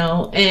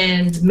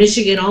 and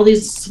Michigan, all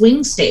these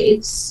swing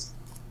states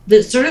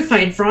that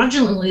certified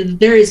fraudulently that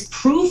there is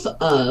proof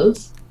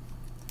of,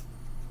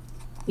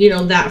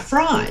 that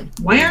fraud.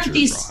 Why aren't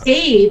these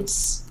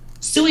states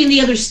suing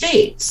the other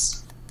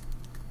states?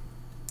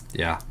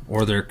 Yeah,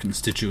 or their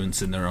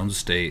constituents in their own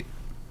state.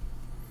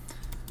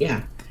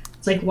 Yeah.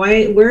 It's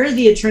where are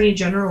the attorney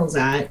generals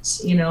at?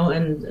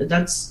 And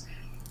that's,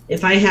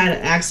 if I had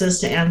access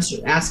to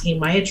asking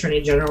my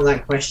attorney general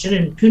that question,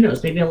 and who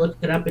knows, maybe I'll look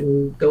it up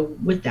and go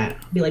with that.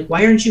 I'll be like,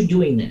 why aren't you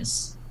doing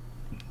this?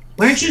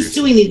 Why aren't you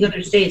suing these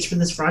other states for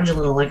this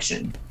fraudulent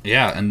election?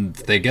 Yeah, and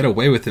they get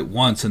away with it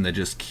once, and they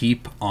just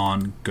keep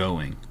on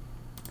going.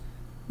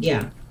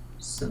 Yeah,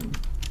 so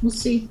we'll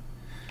see.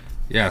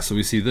 Yeah, so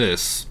we see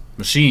this.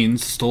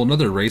 Machines stole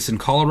another race in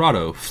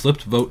Colorado,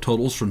 flipped vote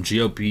totals from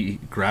GOP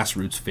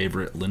grassroots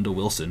favorite Linda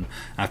Wilson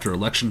after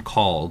election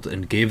called,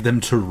 and gave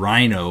them to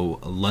Rhino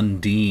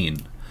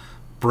Lundeen.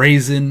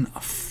 Brazen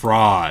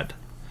fraud.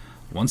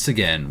 Once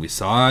again, we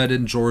saw it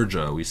in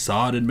Georgia, we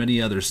saw it in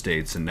many other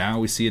states, and now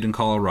we see it in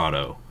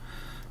Colorado.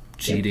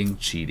 Cheating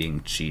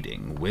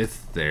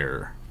with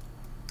their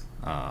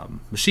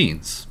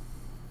machines.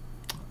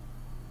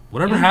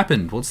 Whatever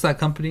happened? What's that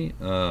company?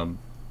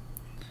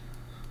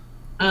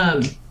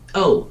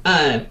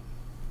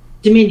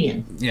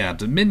 Dominion. Yeah,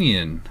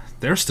 Dominion.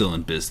 They're still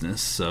in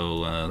business,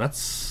 so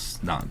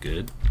that's not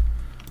good.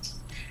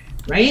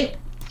 Right?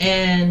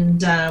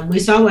 And we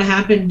saw what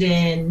happened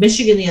in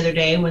Michigan the other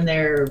day when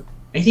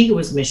I think it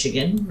was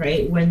Michigan,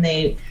 right? When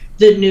the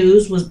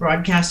news was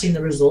broadcasting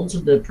the results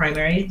of the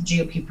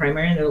GOP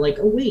primary, and they're like,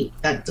 oh, wait,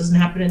 that doesn't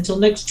happen until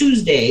next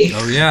Tuesday.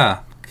 Oh,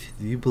 yeah.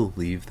 Can you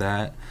believe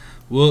that?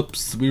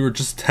 Whoops, we were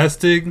just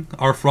testing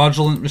our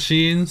fraudulent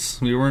machines.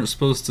 We weren't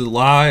supposed to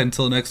lie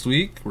until next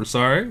week. We're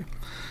sorry.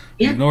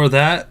 Yeah. Ignore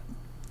that.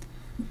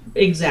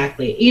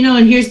 Exactly.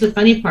 And here's the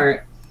funny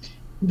part.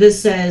 This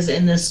says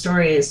in this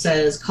story, it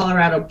says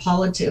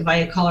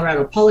via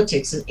Colorado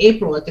politics in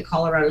April at the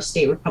Colorado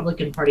State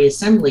Republican Party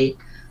Assembly,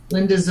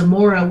 Linda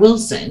Zamora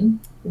Wilson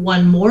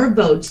won more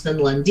votes than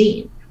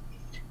Lundeen.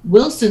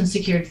 Wilson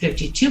secured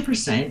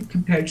 52%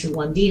 compared to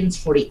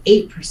Lundeen's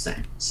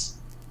 48%.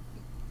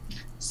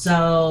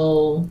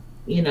 So,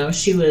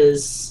 she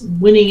was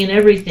winning in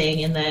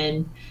everything. And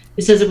then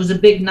it says it was a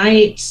big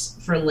night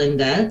for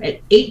Linda. At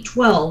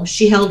 8:12,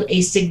 she held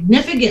a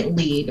significant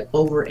lead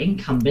over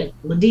incumbent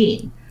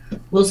Lundeen.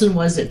 Wilson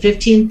was at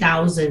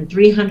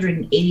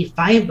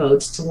 15,385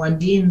 votes to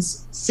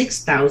Lundeen's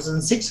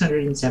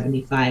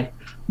 6,675,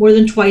 more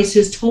than twice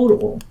his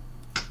total.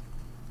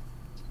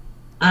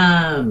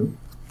 And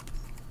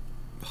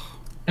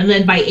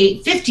then by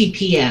 8:50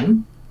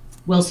 p.m.,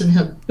 Wilson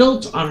had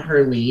built on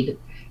her lead.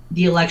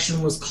 The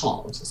election was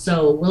called.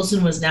 So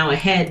Wilson was now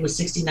ahead with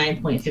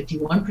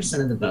 69.51%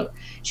 of the vote.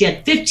 She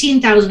had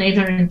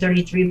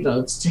 15,833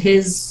 votes to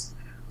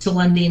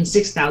Lundeen's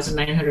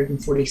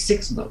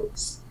 6,946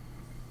 votes.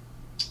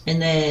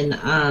 And then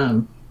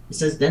it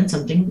says then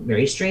something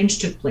very strange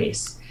took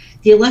place.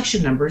 The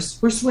election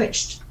numbers were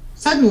switched.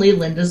 Suddenly,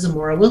 Linda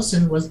Zamora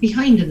Wilson was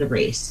behind in the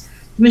race.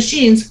 The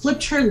machines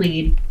flipped her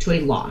lead to a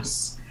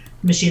loss.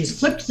 The machines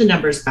flipped the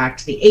numbers back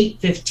to the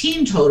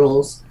 8:15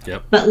 totals,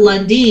 but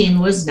Lundeen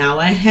was now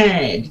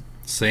ahead.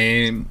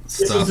 Same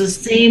stuff. This was the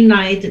same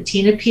night that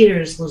Tina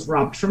Peters was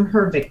robbed from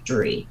her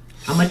victory.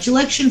 How much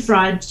election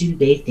fraud do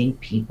they think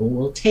people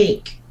will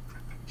take?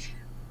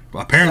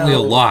 Well, apparently a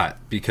lot,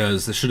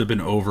 because this should have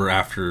been over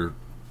after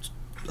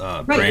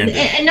Brandon.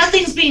 And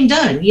nothing's being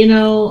done,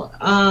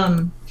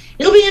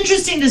 It'll be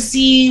interesting to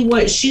see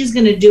what she's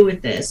going to do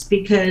with this,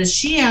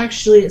 because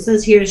it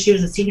says here she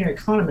was a senior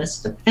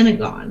economist at the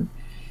Pentagon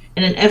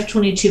and an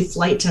F-22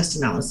 flight test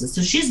analysis.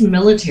 So she's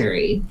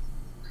military.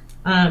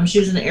 She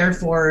was in the Air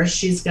Force.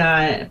 She's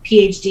got a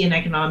PhD in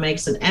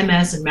economics, an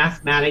MS in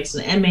mathematics,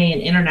 an MA in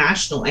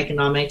international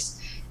economics,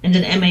 and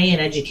an MA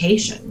in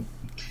education.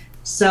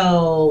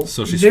 So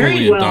she's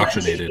fully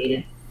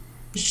indoctrinated.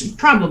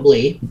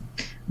 Probably,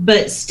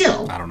 but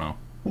still. I don't know.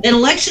 An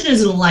election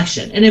is an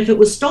election, and if it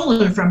was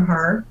stolen from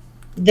her,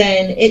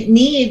 then it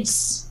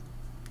needs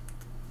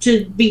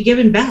to be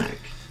given back.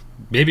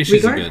 Maybe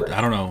she's good.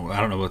 I don't know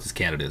about these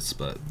candidates,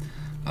 but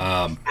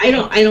I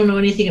don't know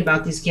anything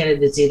about these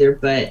candidates either.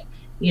 But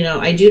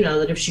I do know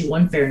that if she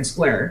won fair and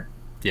square,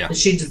 that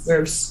she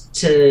deserves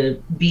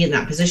to be in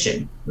that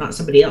position, not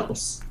somebody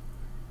else.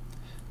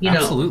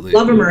 Absolutely.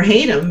 Love him or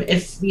hate him.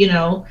 If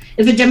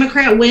a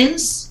Democrat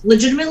wins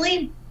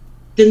legitimately,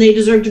 then they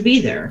deserve to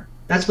be there.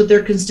 That's what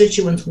their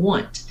constituents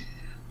want.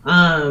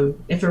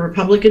 If a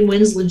Republican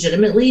wins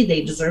legitimately,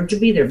 they deserve to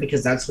be there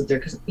because that's what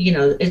they're,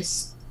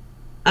 it's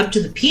up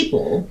to the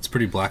people. It's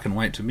pretty black and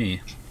white to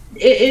me.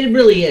 It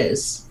really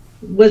is.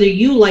 Whether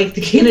you like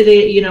the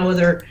candidate,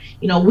 whether,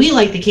 we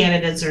like the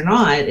candidates or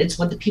not, it's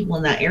what the people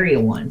in that area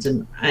want.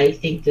 And I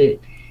think that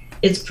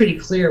it's pretty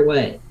clear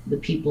what the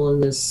people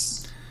in this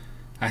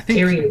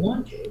area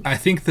wanted. I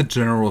think the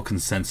general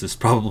consensus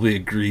probably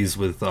agrees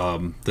with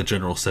the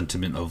general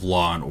sentiment of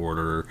law and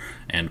order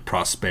and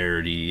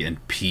prosperity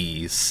and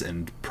peace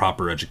and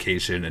proper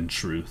education and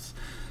truth.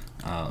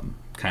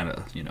 Kind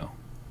of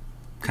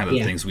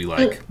the things we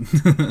like.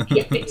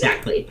 Yeah,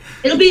 exactly.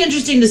 It'll be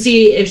interesting to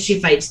see if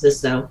she fights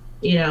this, though.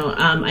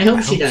 I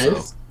hope she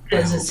does,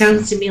 because it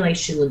sounds to me like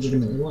she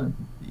legitimately won.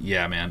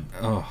 Yeah, man.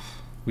 Oh,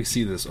 we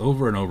see this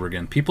over and over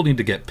again. People need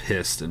to get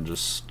pissed and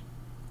just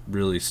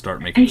really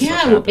start making stuff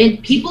happen.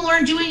 And people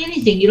aren't doing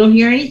anything. You don't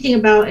hear anything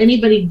about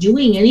anybody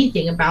doing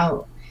anything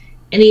about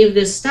any of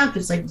this stuff.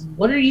 It's like,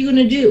 what are you going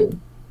to do?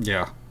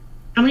 Yeah.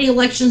 How many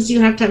elections do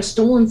you have to have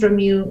stolen from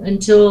you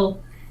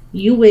until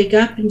you wake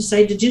up and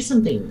decide to do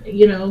something?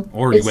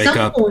 Or you wake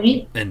up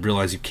and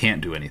realize you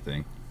can't do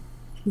anything.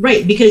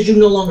 Right, because you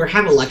no longer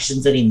have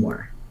elections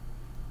anymore.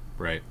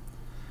 Right.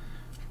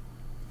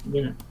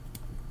 There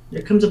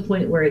comes a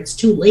point where it's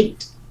too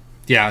late.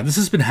 Yeah, this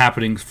has been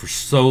happening for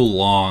so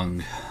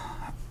long.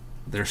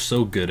 They're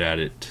so good at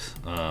it.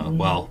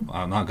 Well,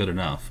 not good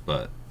enough,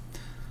 but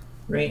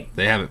right.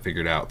 They have it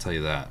figured out, I'll tell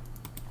you that.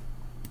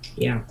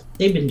 Yeah,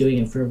 they've been doing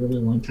it for a really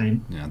long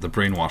time. Yeah, the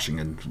brainwashing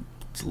and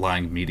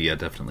lying media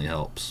definitely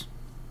helps.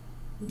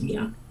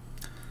 Yeah,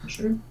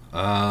 sure.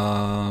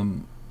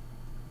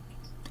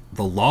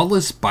 The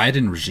lawless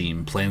Biden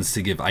regime plans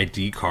to give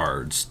ID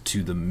cards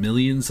to the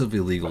millions of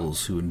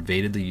illegals who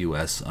invaded the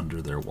U.S. under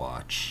their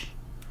watch.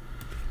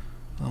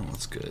 Oh,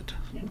 that's good.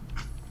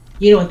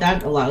 You know what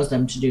that allows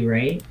them to do,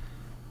 right?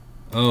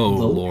 Oh,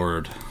 Vote.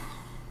 Lord.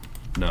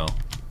 No.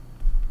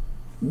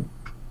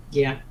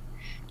 Yeah.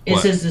 It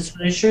What? says this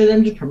would assure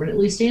them to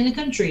permanently stay in the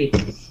country.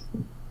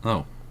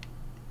 Oh.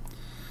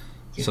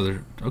 So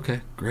they're...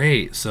 Okay,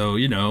 great. So,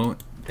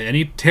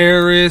 any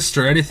terrorist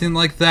or anything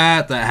like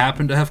that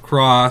happen to have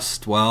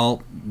crossed,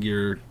 well,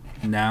 you're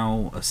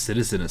now a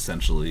citizen,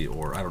 essentially,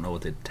 or I don't know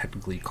what they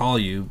technically call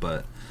you,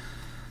 but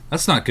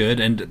that's not good.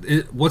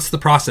 And what's the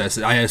process?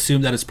 I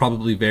assume that it's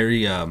probably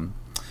very,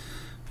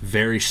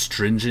 very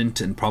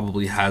stringent and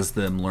probably has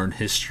them learn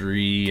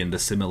history and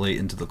assimilate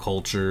into the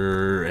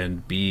culture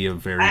and be a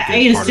very good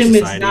I part assume of it's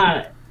society.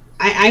 not.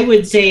 I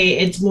would say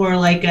it's more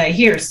like,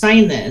 here,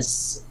 sign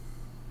this.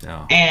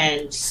 Yeah.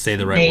 And Say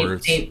the right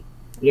words.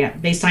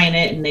 They sign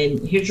it, and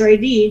then here's your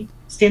ID.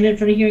 Stand in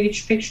front of here and get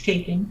your picture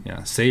taken.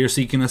 Yeah, say you're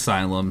seeking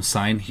asylum,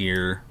 sign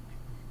here,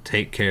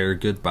 take care,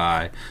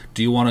 goodbye.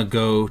 Do you want to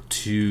go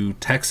to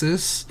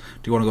Texas?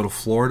 Do you want to go to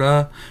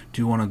Florida?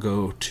 Do you want to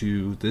go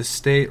to this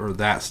state or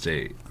that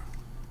state?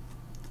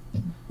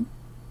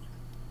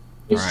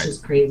 It's All right.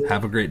 just crazy.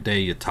 Have a great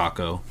day, you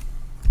taco.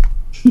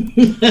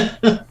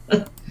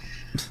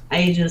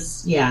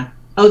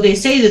 Oh, they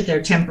say that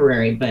they're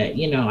temporary, but,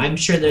 I'm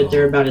sure that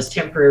they're about as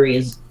temporary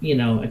as,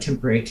 a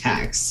temporary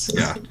tax.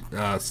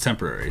 Yeah, it's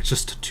temporary. It's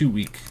just 2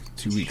 weeks.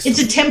 It's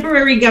a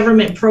temporary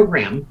government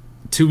program.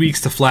 2 weeks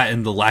to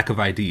flatten the lack of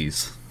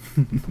IDs.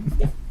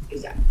 Yeah,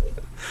 exactly.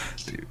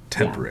 Dude,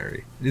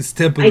 temporary. Yeah. It's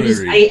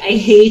temporary. I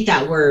hate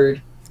that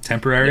word.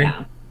 Temporary?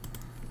 Yeah.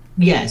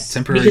 Yes.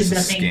 Temporary is a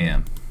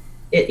scam.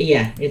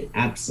 It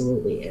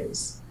absolutely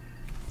is.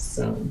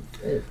 So,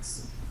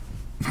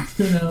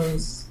 who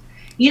knows?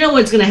 You know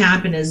what's going to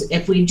happen is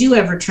if we do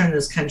ever turn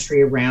this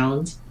country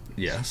around,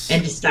 yes,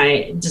 and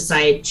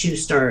decide to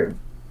start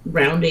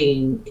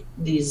rounding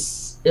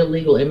these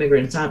illegal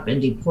immigrants up and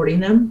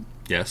deporting them,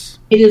 yes,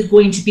 it is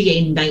going to be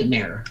a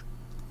nightmare,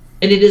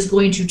 and it is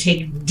going to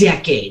take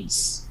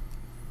decades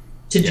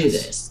to do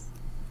this.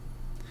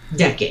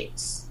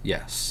 Decades.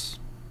 Yes.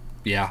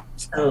 Yeah.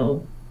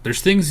 So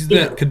there's things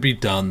that could be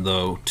done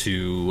though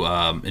to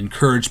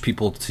encourage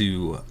people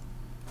to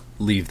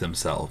leave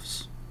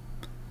themselves.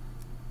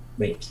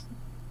 Right.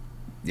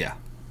 Yeah.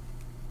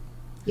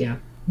 Yeah.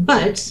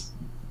 But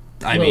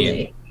I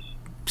mean,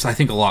 I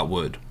think a lot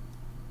would.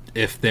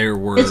 If there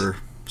were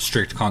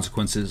strict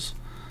consequences.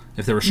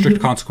 If there were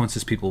strict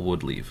consequences, people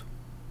would leave.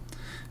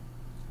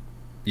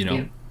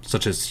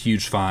 Such as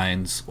huge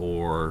fines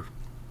or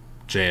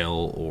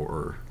jail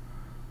or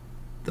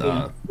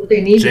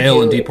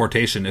jail and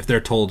deportation. If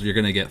they're told you're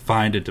going to get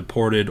fined and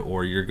deported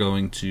or you're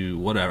going to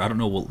whatever, I don't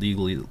know what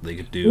legally they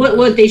could do.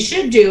 What they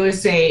should do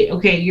is say,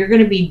 okay, you're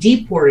going to be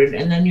deported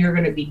and then you're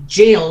going to be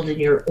jailed in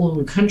your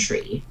own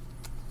country.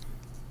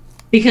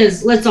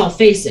 Because let's all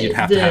face it, you'd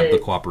have to have the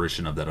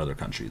cooperation of that other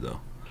country, though.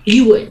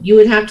 You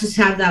would have to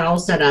have that all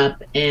set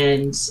up,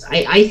 and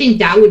I think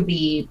that would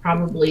be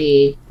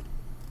probably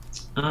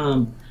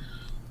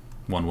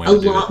one way a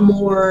lot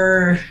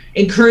more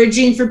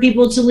encouraging for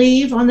people to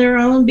leave on their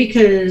own,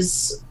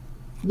 because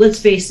let's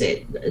face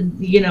it,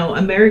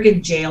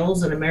 American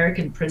jails and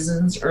American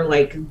prisons are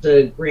like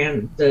the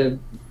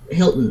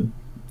Hilton.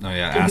 Oh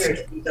yeah, compared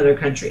to these other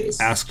countries.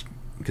 Ask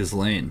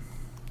Ghislaine.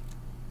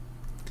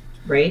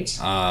 Right?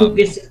 Who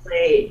gets to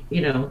play,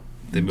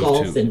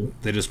 golf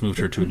they just moved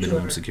her to a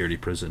minimum security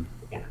prison.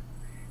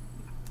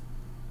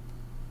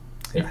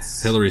 Yeah.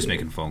 Hillary's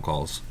making phone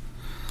calls.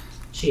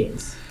 She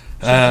is.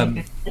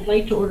 I'd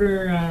like to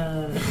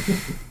order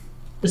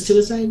the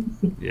suicide.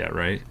 Yeah,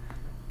 right.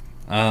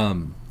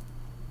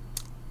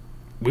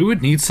 We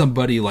would need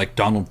somebody like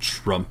Donald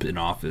Trump in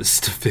office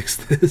to fix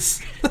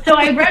this. So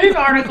I read an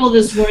article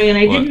this morning, and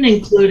I didn't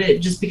include it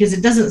just because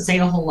it doesn't say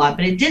a whole lot,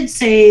 but it did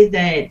say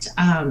that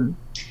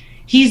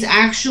he's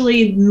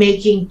actually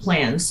making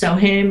plans. So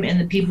him and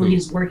the people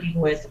he's working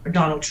with are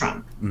Donald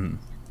Trump. Mm.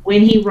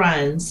 When he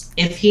runs,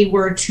 if he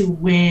were to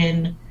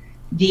win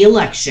the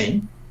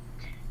election,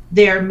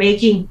 they're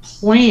making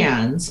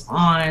plans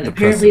on if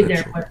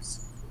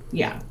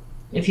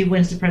he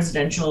wins the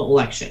presidential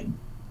election.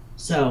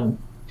 So,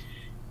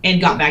 and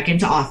got back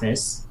into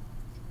office,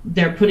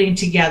 they're putting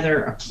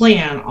together a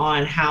plan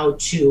on how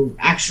to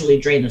actually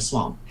drain the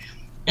swamp.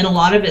 And a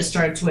lot of it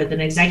starts with an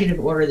executive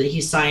order that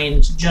he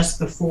signed just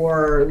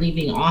before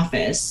leaving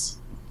office.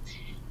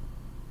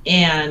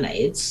 And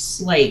it's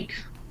like,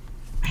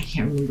 I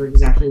can't remember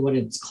exactly what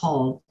it's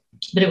called,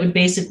 but it would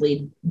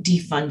basically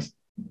defund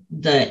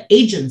the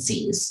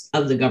agencies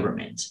of the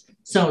government.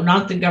 So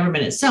not the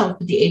government itself,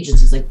 but the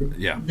agencies like the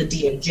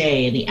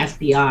DOJ and the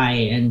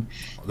FBI and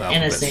the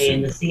NSA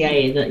and the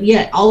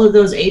CIA, all of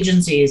those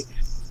agencies.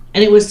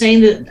 And it was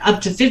saying that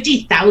up to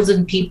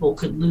 50,000 people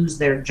could lose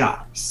their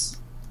jobs.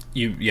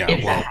 You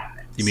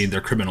mean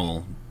their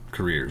criminal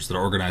careers, that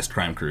are organized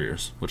crime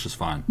careers, which is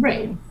fine.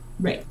 Right.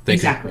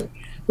 Exactly.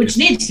 Which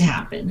needs to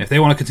happen. If they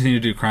want to continue to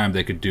do crime,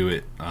 they could do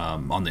it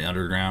on the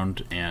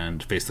underground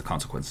and face the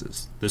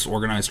consequences. This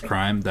organized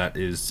crime that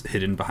is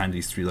hidden behind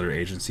these three-letter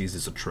agencies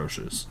is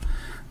atrocious.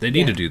 They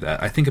need to do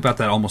that. I think about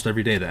that almost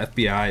every day. The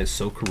FBI is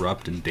so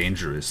corrupt and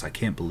dangerous. I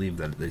can't believe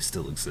that they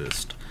still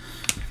exist.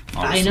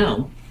 Honestly. I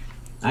know.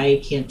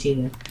 I can't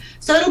either.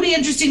 So it'll be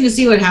interesting to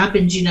see what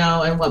happens,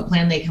 and what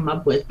plan they come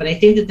up with. But I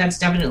think that that's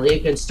definitely a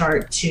good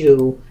start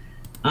to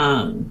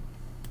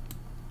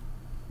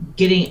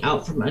getting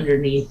out from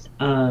underneath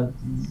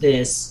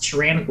this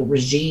tyrannical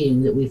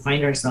regime that we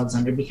find ourselves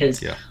under.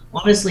 Because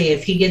honestly,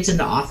 if he gets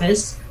into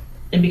office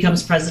and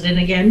becomes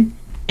president again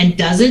and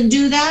doesn't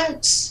do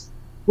that,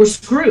 we're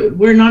screwed.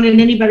 We're not in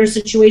any better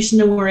situation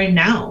than we're in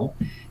now,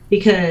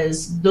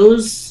 because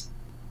those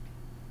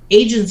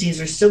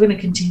agencies are still going to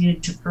continue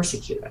to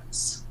persecute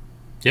us.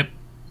 Yep.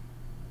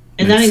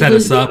 And that set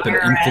includes us up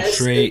the and IRS.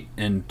 infiltrate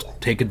and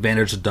take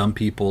advantage of dumb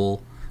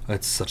people.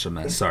 It's such a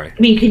mess. Sorry. I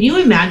mean, can you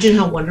imagine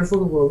how wonderful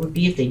the world would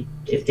be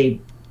if they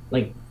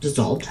like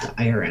dissolved the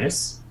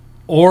IRS?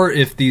 Or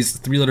if these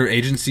three-letter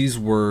agencies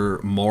were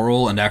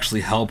moral and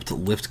actually helped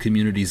lift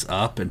communities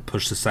up and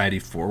push society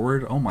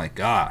forward. Oh my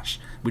gosh.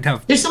 We'd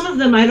have... There's some of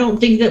them I don't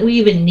think that we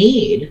even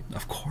need.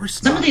 Of course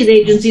Some not. of these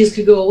agencies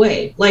could go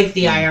away, like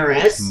the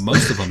IRS.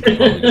 Most of them could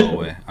probably go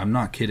away. I'm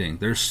not kidding.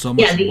 There's so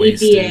much the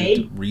wasted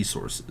EPA.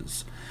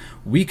 resources.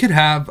 We could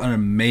have an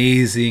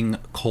amazing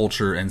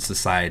culture and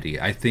society.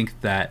 I think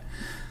that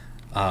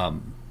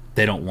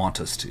they don't want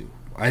us to.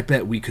 I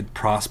bet we could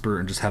prosper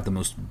and just have the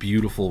most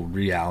beautiful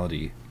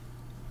reality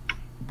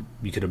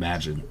you could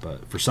imagine.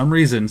 But for some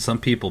reason, some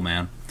people,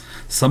 man,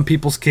 some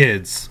people's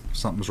kids,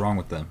 something's wrong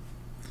with them.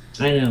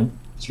 I know.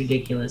 It's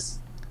ridiculous.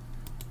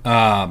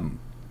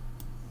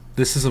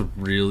 This is a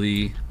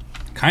really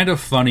kind of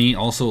funny,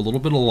 also a little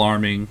bit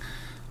alarming,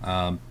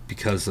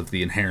 because of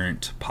the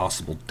inherent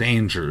possible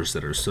dangers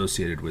that are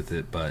associated with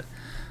it. But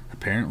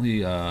apparently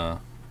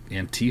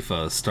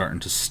Antifa is starting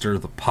to stir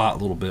the pot a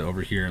little bit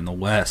over here in the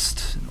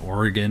West, in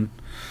Oregon.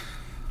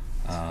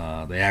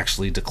 They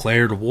actually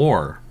declared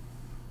war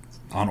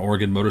on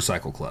Oregon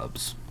motorcycle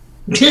clubs.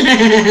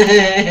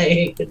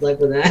 Good luck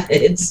with that.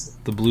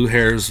 The blue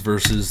hairs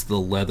versus the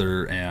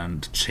leather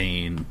and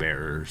chain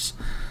bearers.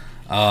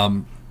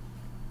 Portland.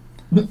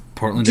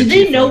 Do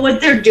they know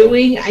what they're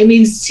doing? I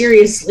mean,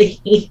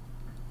 seriously.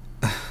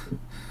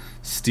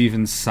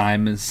 Steven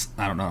Symes,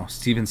 I don't know.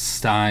 Steven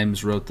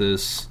Stimes wrote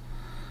this.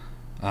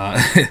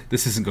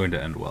 This isn't going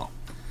to end well.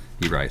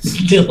 He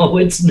writes. No,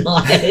 it's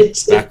not.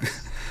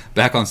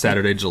 Back on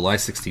Saturday, July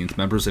 16th,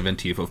 members of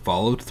Antifa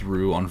followed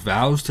through on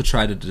vows to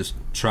try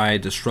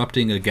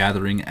disrupting a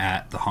gathering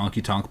at the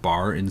Honky Tonk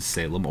Bar in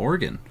Salem,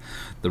 Oregon.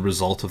 The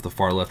result of the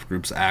far-left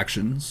group's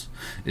actions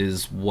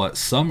is what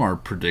some are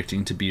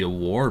predicting to be a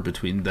war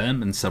between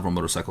them and several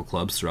motorcycle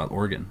clubs throughout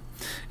Oregon.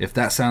 If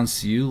that sounds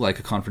to you like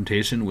a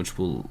confrontation which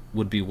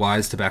would be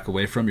wise to back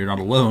away from, you're not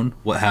alone.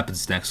 What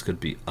happens next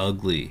could be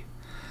ugly.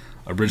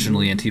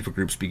 Originally, Antifa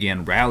groups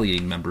began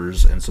rallying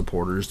members and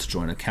supporters to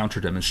join a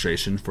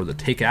counter-demonstration for the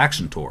Take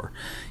Action Tour,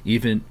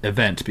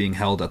 event being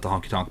held at the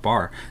Honky Tonk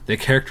Bar. They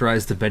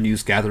characterized the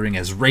venue's gathering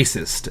as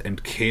racist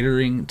and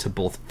catering to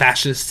both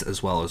fascists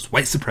as well as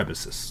white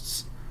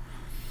supremacists.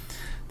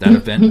 That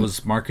event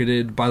was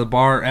marketed by the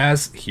bar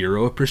as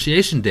Hero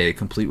Appreciation Day,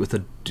 complete with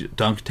a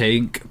dunk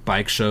tank,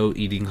 bike show,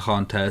 eating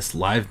contest,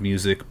 live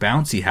music,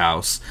 bouncy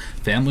house,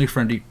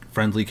 family-friendly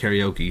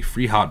karaoke,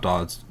 free hot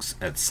dogs,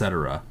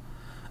 etc.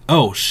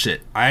 Oh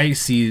shit, I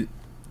see.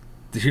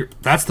 Here,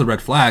 that's the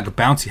red flag,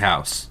 bouncy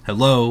house.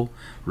 Hello,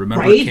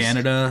 remember Right?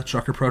 Canada,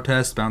 trucker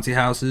protests, bouncy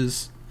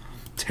houses,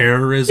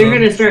 terrorism.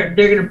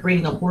 They're gonna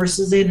bring the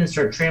horses in and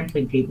start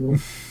trampling people.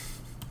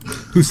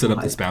 Who set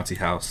up this bouncy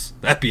house?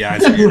 The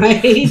FBI's here.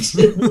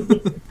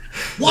 Right?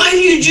 Why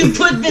did you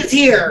put this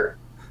here?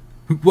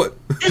 What?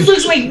 This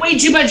looks like way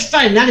too much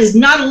fun. That is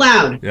not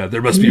allowed. Yeah,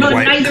 there must be No, a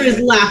white. neither is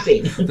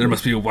laughing. There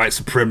must be a white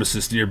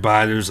supremacist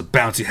nearby. There's a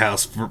bouncy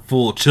house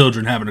full of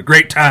children having a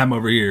great time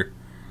over here.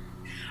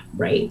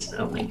 Right?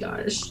 Oh my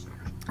gosh.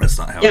 That's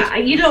not how. Yeah,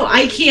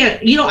 I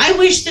can't. I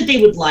wish that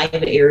they would live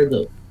air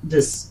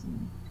this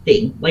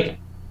thing. Like,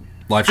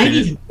 Live I'd stream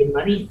even pay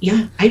money.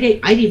 Yeah,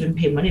 I'd even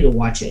pay money to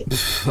watch it.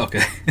 it.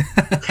 Okay.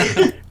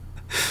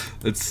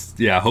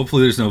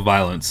 Hopefully there's no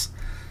violence.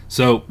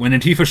 So when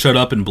Antifa showed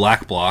up in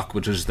Black Bloc,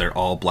 which is their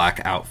all black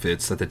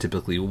outfits that they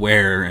typically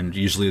wear, and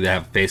usually they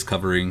have face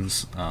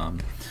coverings,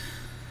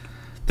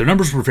 their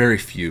numbers were very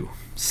few.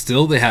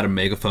 Still, they had a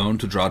megaphone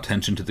to draw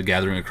attention to the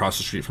gathering across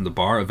the street from the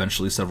bar.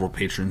 Eventually, several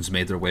patrons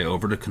made their way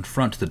over to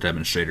confront the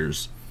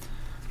demonstrators.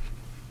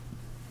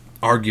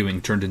 Arguing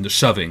turned into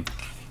shoving.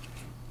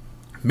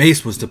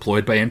 Mace was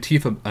deployed by an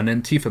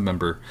Antifa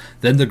member.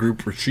 Then the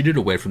group retreated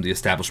away from the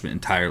establishment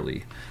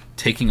entirely.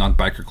 Taking on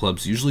biker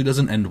clubs usually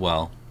doesn't end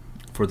well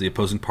for the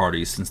opposing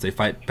parties, since they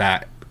fight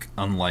back,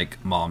 unlike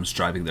moms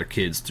driving their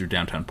kids through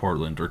downtown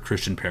Portland or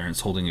Christian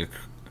parents holding a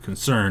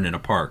concern in a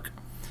park.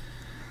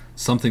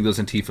 Something those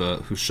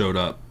Antifa who showed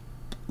up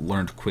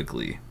learned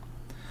quickly.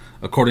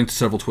 According to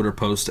several Twitter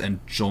posts and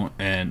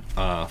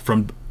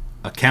from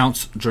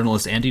accounts,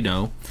 journalist Andy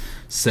No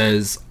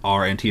says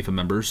are Antifa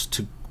members.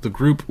 To the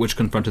group which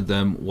confronted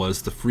them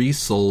was the Free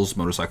Souls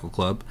Motorcycle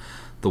Club.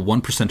 The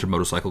One Percenter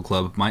Motorcycle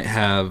Club might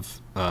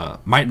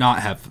not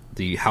have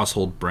the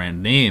household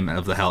brand name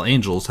of the Hell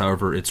Angels.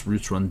 However, its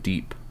roots run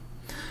deep.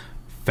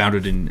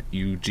 Founded in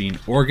Eugene,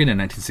 Oregon in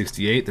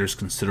 1968, there's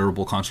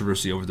considerable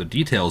controversy over the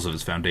details of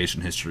its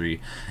foundation history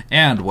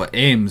and what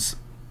its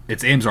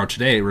aims are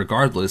today.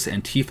 Regardless,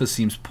 Antifa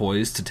seems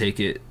poised to take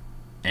it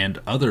and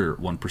other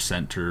one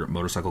percenter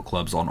motorcycle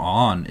clubs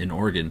on in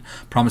Oregon,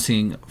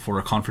 promising for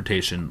a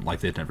confrontation like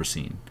they've never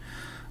seen.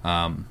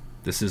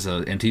 This is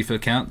an Antifa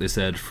account. They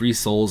said Free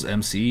Souls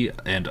MC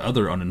and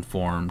other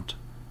uniformed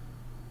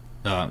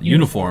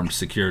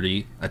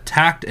security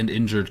attacked and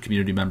injured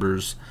community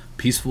members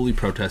peacefully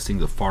protesting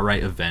the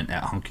far-right event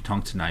at Honky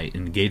Tonk Tonight,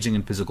 engaging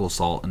in physical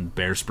assault and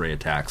bear spray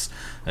attacks.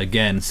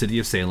 Again, City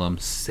of Salem,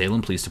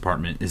 Salem Police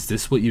Department. Is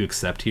this what you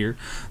accept here?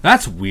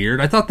 That's weird.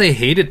 I thought they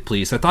hated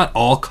police. I thought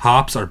all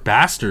cops are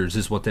bastards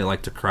is what they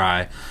like to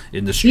cry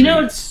in the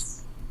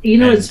streets.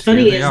 What's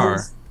funny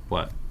is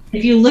what?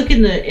 If you look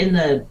in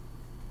the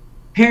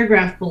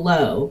paragraph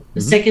below,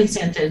 the second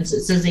sentence,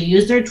 it says they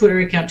used their Twitter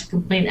account to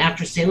complain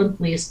after Salem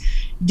police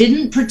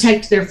didn't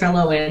protect their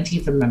fellow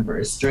Antifa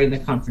members during the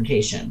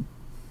confrontation.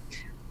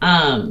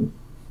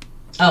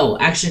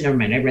 Actually, never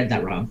mind. I read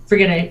that wrong.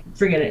 Forget it.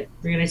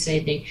 I say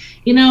anything.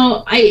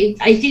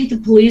 I think the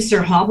police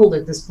are hobbled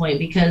at this point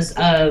because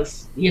of,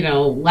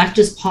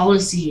 leftist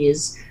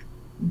policies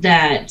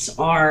that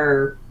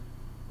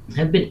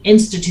have been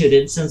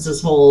instituted since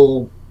this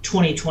whole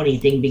 2020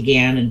 thing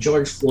began and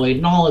George Floyd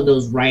and all of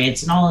those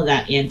riots and all of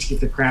that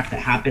Antifa crap that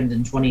happened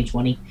in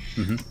 2020.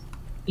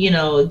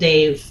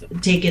 They've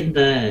taken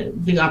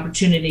the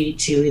opportunity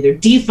to either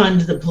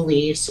defund the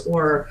police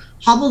or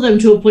hobble them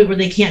to a point where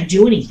they can't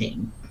do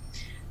anything.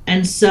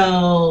 And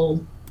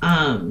so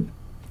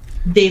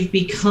they've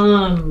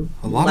become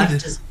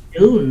leftist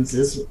goons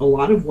is a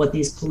lot of what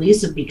these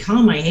police have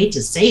become. I hate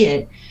to say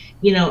it,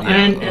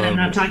 and I'm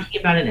not talking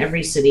about in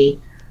every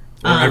city.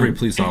 Or every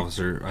police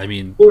officer,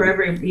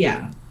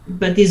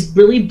 but these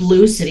really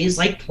blue cities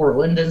like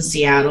Portland and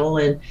Seattle,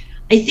 and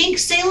I think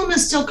Salem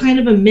is still kind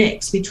of a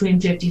mix between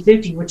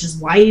 50-50, which is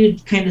why you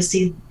kind of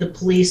see the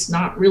police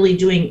not really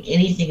doing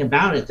anything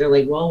about it. They're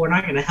like, well, we're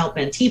not going to help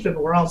Antifa,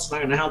 but we're also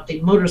not going to help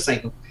the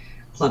motorcycle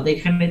club. They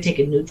kind of take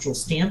a neutral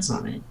stance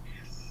on it.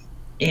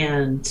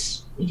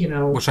 And,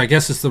 which I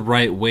guess is the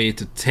right way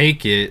to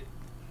take it,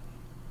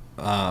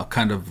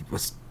 kind of a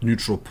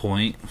neutral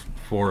point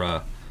for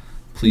a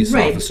police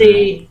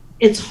officer.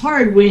 It's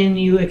hard when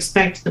you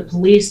expect the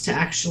police to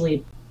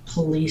actually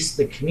police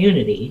the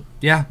community.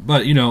 Yeah,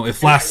 but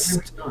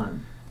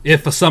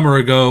if a summer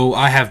ago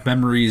I have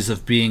memories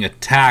of being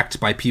attacked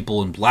by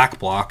people in Black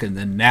Bloc, and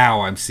then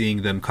now I'm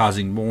seeing them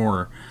causing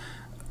more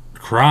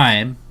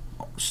crime,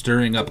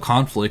 stirring up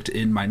conflict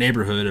in my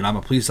neighborhood, and I'm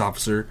a police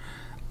officer,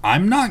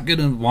 I'm not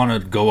gonna want to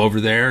go over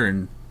there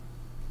and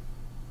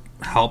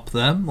help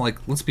them.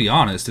 Like, let's be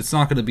honest, it's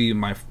not gonna be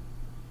my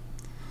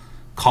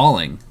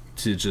calling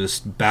to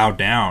just bow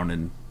down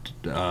and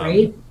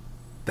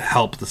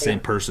help the same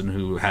person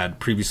who had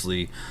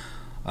previously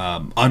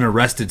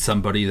unarrested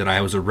somebody that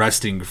I was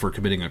arresting for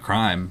committing a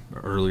crime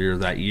earlier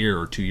that year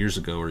or 2 years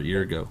ago or a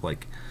year ago.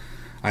 Like,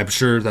 I'm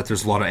sure that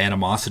there's a lot of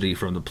animosity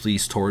from the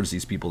police towards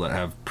these people that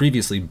have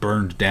previously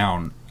burned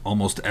down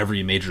almost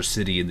every major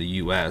city in the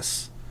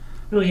U.S.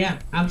 Oh, yeah,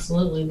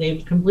 absolutely.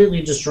 They've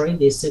completely destroyed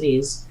these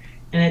cities,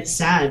 and it's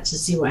sad to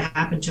see what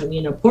happened to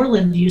them.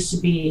 Portland used to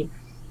be,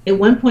 at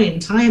one point in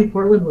time,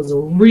 Portland was a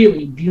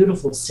really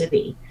beautiful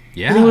city.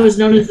 Yeah. It was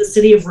known as the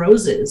City of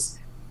Roses.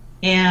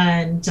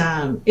 And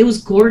it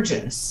was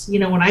gorgeous.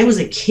 When I was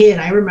a kid,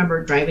 I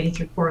remember driving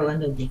through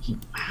Portland and thinking,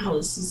 wow,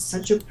 this is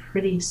such a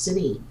pretty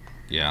city.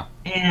 Yeah.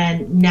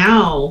 And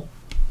now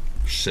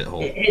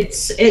shithole.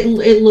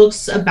 It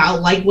looks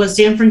about like what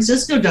San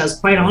Francisco does,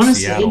 quite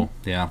honestly. Seattle,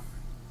 yeah.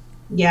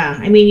 Yeah,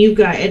 I mean,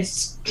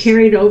 it's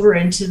carried over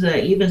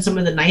into even some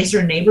of the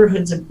nicer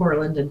neighborhoods in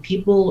Portland, and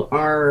people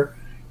are,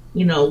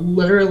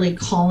 literally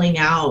calling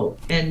out,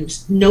 and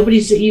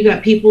you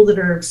got people that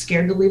are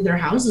scared to leave their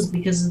houses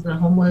because of the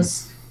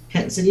homeless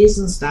tent cities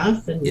and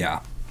stuff, and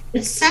yeah,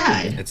 it's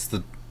sad.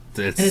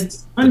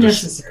 It's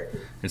unnecessary.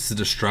 It's the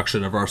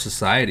destruction of our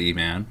society,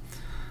 man.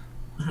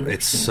 100%.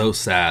 It's so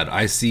sad.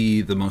 I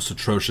see the most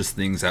atrocious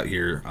things out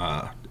here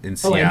in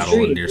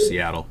Seattle and near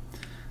Seattle.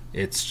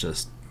 It's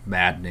just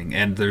maddening,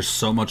 and there's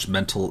so much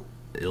mental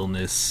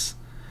illness,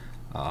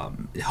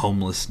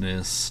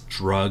 homelessness,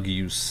 drug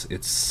use.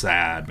 It's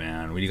sad,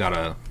 man. We got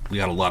a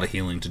lot of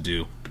healing to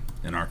do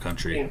in our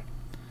country.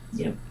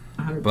 Yeah.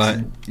 100%. But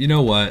you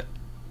know what?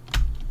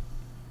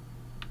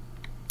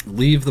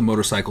 leave the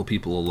motorcycle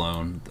people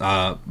alone.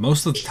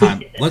 Most of the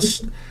time,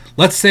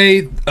 let's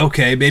say,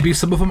 okay, maybe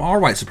some of them are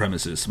white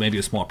supremacists, maybe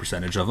a small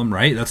percentage of them,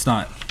 right? That's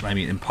not,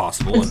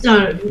 impossible. It's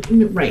not,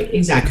 right,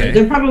 exactly. Okay.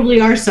 There probably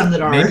are some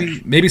that are.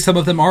 Maybe some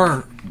of them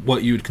are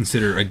what you would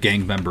consider a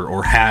gang member,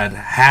 or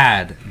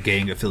had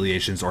gang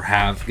affiliations, or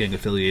have gang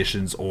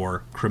affiliations,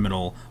 or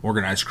criminal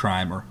organized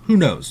crime, or who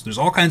knows. There's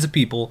all kinds of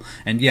people,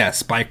 and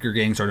yes, biker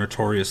gangs are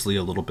notoriously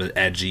a little bit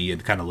edgy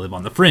and kind of live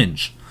on the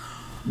fringe.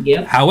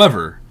 Yep.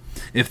 However,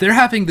 if they're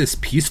having this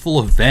peaceful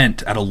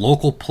event at a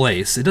local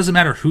place, it doesn't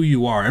matter who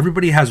you are.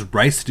 Everybody has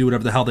rights to do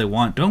whatever the hell they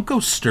want. Don't go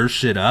stir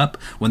shit up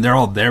when they're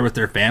all there with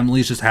their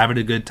families just having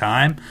a good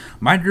time.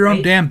 Mind your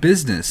own damn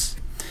business.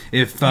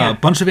 If a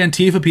bunch of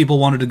Antifa people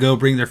wanted to go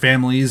bring their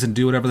families and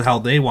do whatever the hell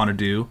they want to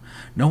do,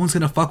 no one's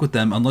going to fuck with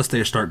them unless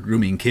they start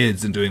grooming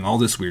kids and doing all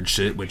this weird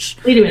shit, which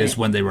is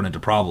when they run into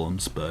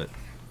problems. But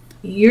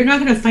you're not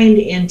going to find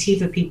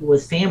Antifa people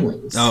with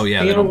families. Oh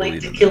yeah, they don't like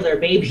to kill their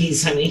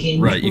babies.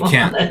 Right? You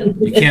can't make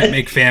families. You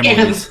can't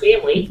have a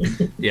family.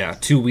 Yeah,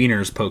 two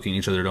wieners poking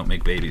each other don't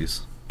make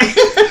babies. You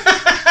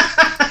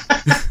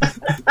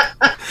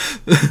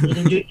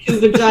can do two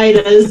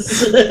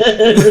vaginas.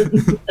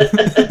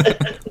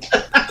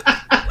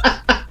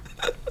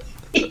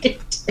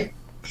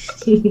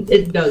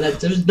 No,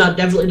 that's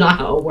definitely not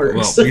how it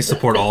works. Well, we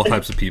support all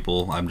types of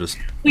people. I'm just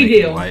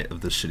making light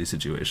of this shitty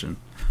situation.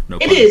 No,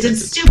 it is.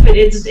 It's stupid.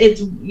 It's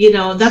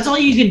that's all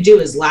you can do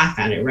is laugh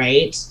at it,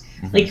 right?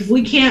 Mm-hmm. Like, if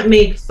we can't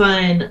make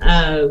fun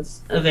of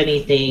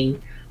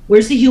anything,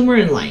 where's the humor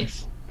in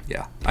life?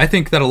 Yeah, I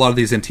think that a lot of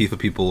these Antifa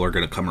people are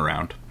going to come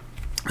around,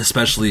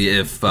 especially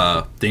if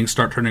things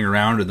start turning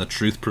around and the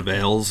truth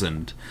prevails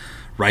and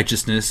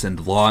righteousness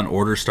and law and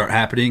order start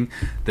happening.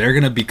 They're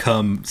going to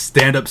become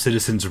stand-up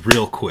citizens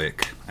real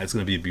quick. That's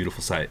going to be a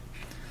beautiful sight.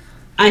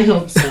 I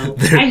hope so.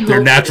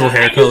 Their natural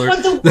hair color. I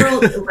just want the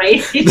world,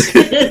 right?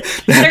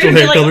 They're going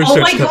to be like, oh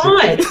my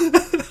God,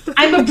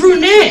 I'm a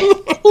brunette.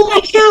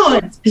 Holy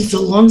cow. It's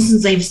so long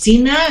since I've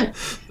seen that.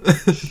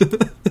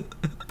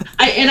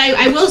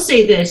 I will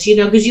say this,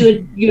 because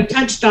you had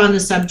touched on the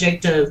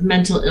subject of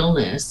mental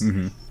illness.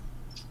 Mm-hmm.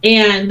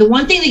 And the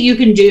one thing that you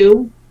can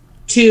do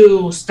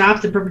to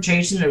stop the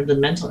perpetration of the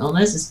mental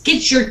illness is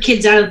get your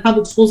kids out of the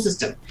public school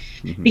system.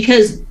 Mm-hmm.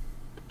 Because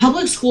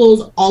public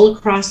schools all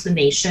across the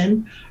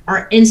nation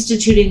are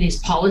instituting these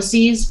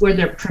policies where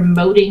they're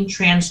promoting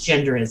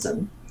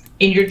transgenderism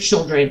in your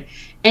children,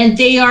 and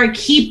they are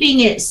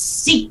keeping it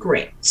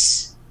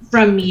secret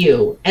from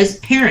you as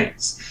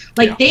parents.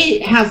 Like, they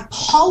have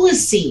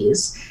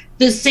policies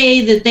that say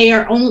that they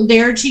are only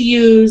there to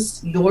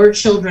use your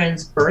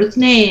children's birth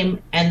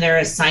name and their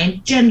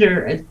assigned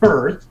gender at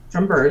birth,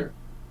 from birth,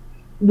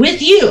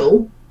 with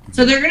you.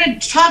 So they're going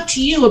to talk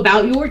to you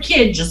about your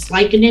kid just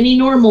like in any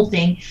normal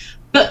thing.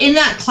 But in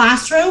that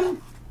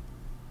classroom,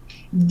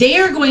 they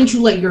are going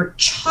to let your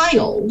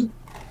child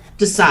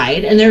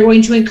decide, and they're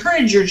going to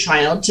encourage your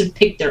child to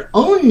pick their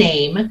own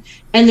name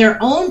and their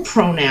own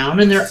pronoun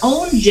and their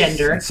own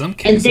gender.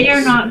 And they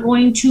are not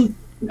going to.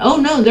 Oh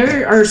no,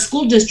 there are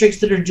school districts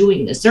that are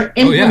doing this. They're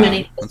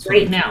implementing this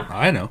right now.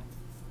 I know.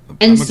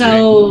 And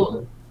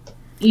so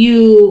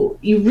you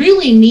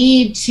really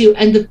need to,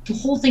 and the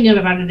whole thing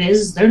about it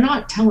is they're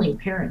not telling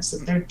parents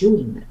that they're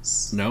doing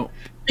this. No.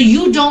 So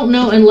you don't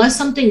know unless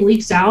something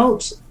leaks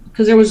out,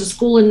 because there was a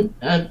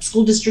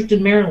school district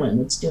in Maryland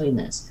that's doing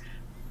this.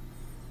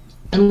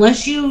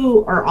 Unless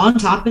you are on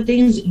top of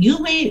things, you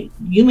may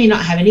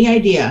not have any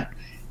idea.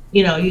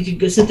 You could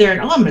go sit there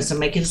and, I'm going to send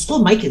my kid to school.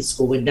 My kid's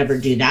school would never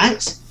do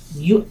that.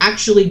 You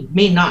actually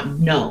may not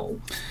know.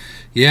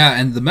 Yeah,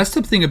 and the messed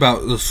up thing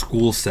about the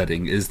school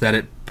setting is that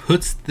it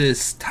puts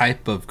this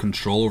type of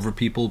control over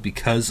people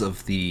because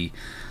of the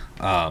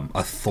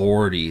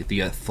authority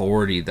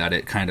that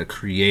it kind of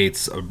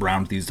creates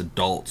around these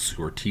adults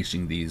who are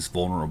teaching these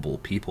vulnerable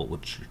people,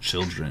 which are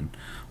children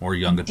or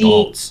young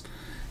adults.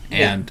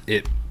 And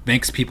it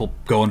makes people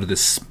go into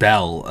this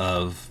spell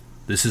of,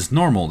 this is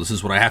normal, this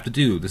is what I have to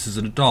do, this is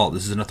an adult,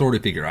 this is an authority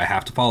figure, I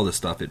have to follow this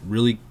stuff. It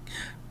really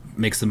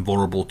makes them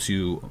vulnerable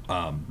to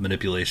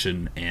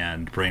manipulation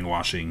and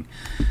brainwashing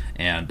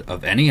and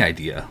of any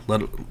idea,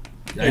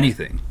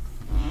 anything.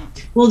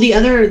 Well, the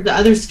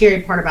other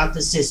scary part about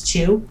this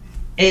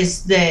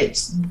is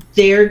that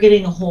they're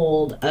getting a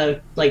hold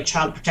of, like,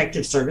 Child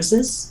Protective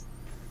Services,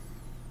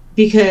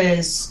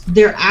 because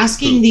they're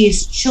asking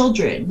these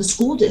children, the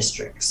school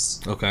districts.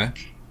 Okay.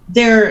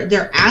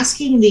 They're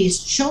asking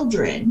these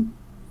children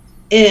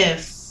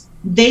if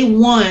they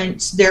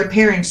want their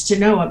parents to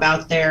know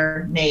about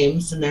their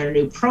names and their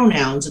new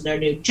pronouns and their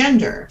new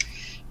gender.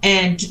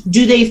 And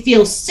do they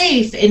feel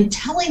safe in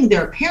telling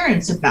their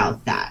parents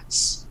about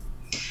that?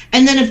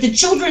 And then if the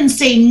children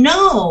say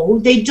no,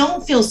 they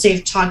don't feel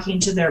safe talking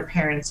to their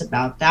parents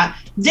about that,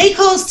 they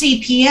call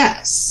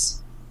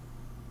CPS.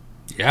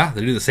 Yeah,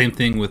 they do the same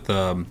thing with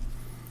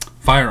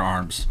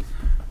firearms,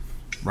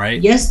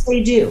 right? Yes,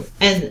 they do.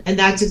 And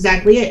that's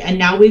exactly it. And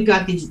now we've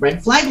got these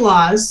red flag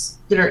laws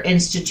that are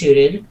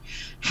instituted.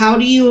 How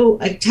do you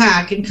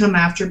attack and come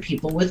after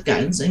people with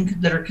guns and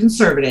that are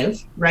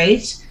conservative,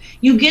 right?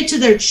 you get to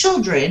their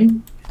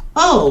children,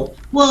 oh,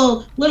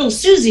 well, little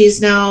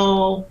Susie's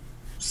now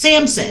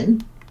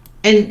Samson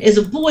and is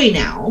a boy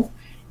now.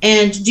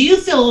 And do you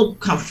feel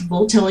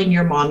comfortable telling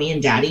your mommy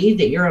and daddy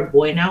that you're a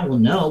boy now? Well,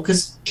 no,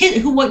 because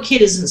what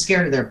kid isn't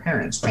scared of their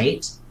parents,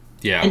 right?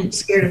 Yeah. And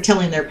scared of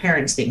telling their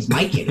parents things.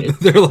 My kid is.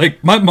 They're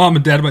like, my mom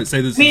and dad might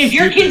say this. I mean, if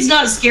your kid's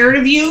not scared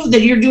of you,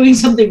 then you're doing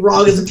something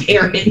wrong as a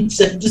parent.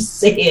 I'm just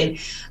saying.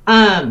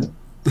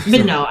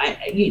 But no,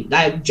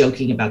 I'm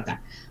joking about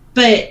that.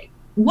 But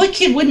what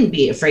kid wouldn't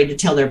be afraid to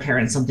tell their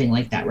parents something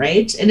like that,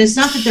 right? And it's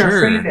not that they're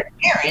afraid of their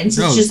parents.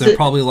 No, it's just they're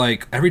probably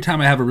like, every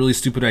time I have a really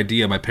stupid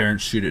idea, my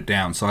parents shoot it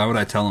down. So why would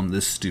I tell them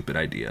this stupid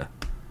idea?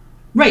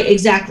 Right,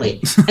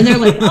 exactly. And they're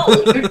like,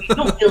 oh, you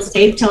don't feel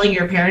safe telling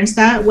your parents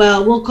that?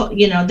 Well, we'll call,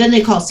 then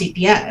they call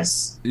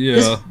CPS.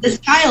 Yeah. This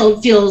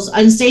child feels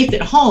unsafe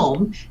at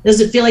home,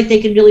 doesn't feel like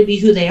they can really be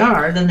who they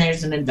are, then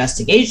there's an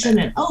investigation,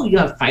 and, oh, you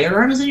have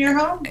firearms in your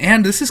home?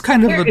 And this is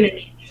kind of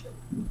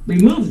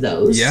remove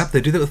those. Yeah,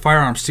 they do that with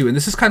firearms too. And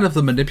this is kind of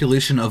the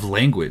manipulation of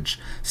language.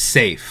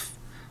 Safe.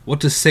 What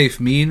does safe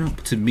mean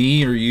to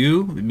me or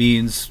you? It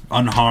means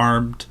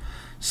unharmed,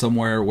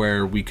 somewhere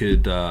where we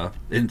could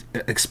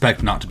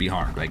expect not to be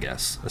harmed, I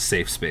guess. A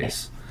safe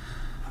space.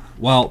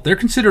 Well, they're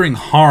considering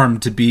harm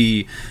to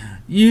be,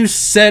 you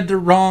said the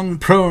wrong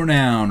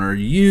pronoun, or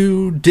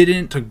you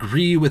didn't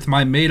agree with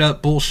my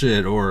made-up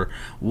bullshit, or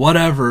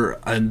whatever,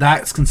 and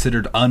that's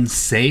considered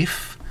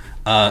unsafe.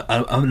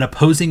 An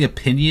opposing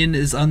opinion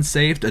is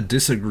unsafe. A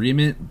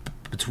disagreement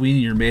between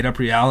your made-up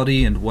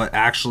reality and what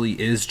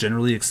actually is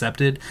generally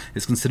accepted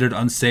is considered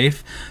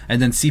unsafe.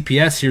 And then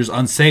CPS hears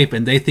unsafe,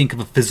 and they think of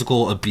a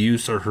physical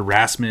abuse or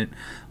harassment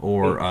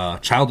or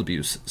child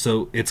abuse.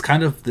 So it's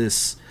kind of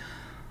this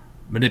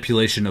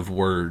manipulation of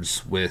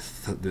words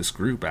with this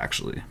group,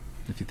 actually,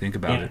 if you think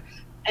about it.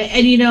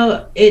 And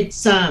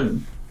it's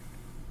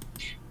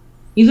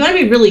you got to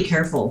be really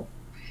careful.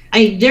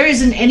 There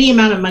isn't any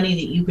amount of money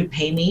that you could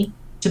pay me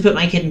to put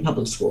my kid in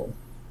public school.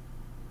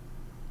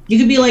 You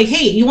could be like,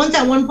 hey, you want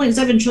that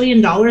 $1.7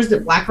 trillion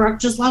that BlackRock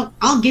just lost?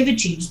 I'll give it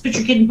to you. Just put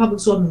your kid in public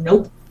school.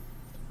 Nope.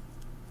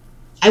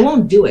 I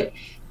won't do it.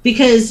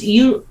 Because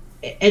in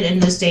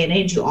this day and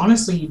age,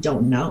 you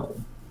don't know.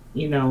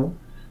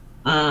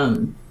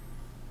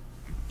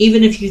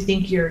 Even if you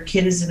think your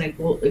kid is in a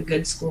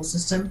good school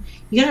system,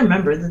 you got to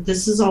remember that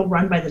this is all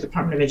run by the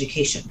Department of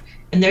Education.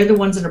 And they're the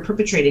ones that are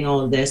perpetrating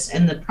all of this.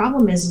 And the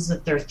problem is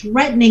that they're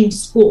threatening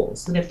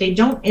schools that if they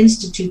don't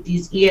institute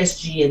these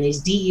ESG and these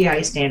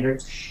DEI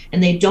standards,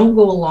 and they don't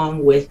go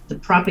along with the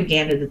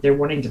propaganda that they're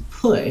wanting to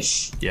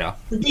push, that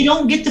they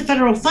don't get the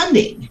federal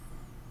funding.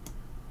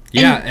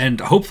 Yeah, and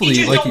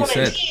hopefully, like you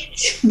said,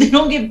 they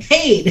don't get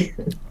paid.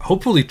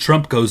 Hopefully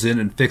Trump goes in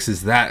and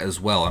fixes that as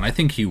well, and I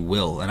think he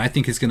will. And I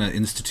think he's going to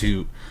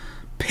institute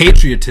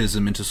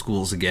patriotism into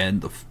schools again,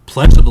 the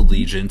Pledge of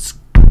Allegiance,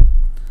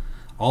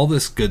 all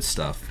this good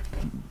stuff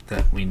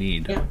that we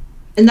need. Yeah.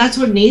 And that's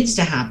what needs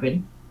to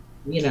happen,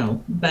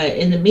 But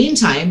in the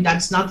meantime,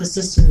 that's not the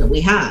system that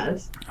we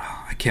have.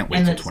 Oh, I can't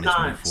wait till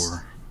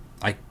 2024.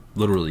 I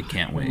literally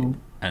can't wait,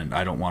 and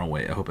I don't want to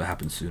wait. I hope it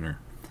happens sooner.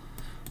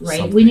 Right,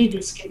 Something. We need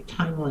to skip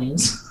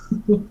timelines.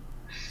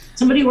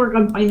 Somebody work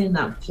on finding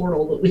that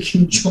portal that we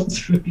can jump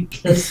through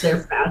because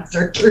they're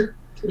faster,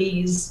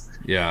 please.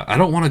 Yeah, I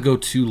don't want to go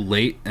too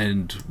late,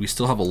 and we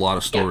still have a lot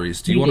of stories.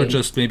 Do you want to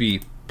just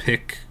maybe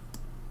pick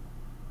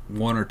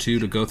one or two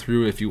to go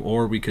through,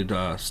 or we could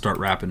start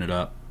wrapping it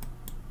up?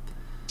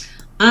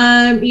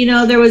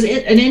 There was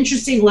an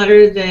interesting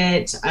letter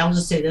that, I'll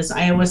just say this,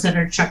 Iowa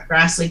Senator Chuck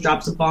Grassley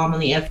drops a bomb on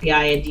the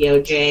FBI and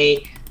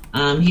DOJ.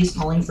 He's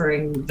calling for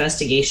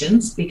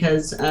investigations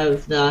because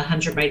of the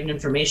Hunter Biden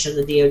information.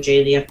 The DOJ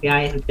and the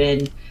FBI have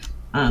been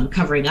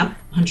covering up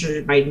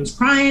Hunter Biden's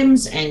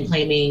crimes and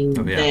claiming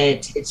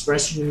that it's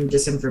Russian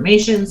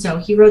disinformation. So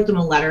he wrote them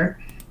a letter.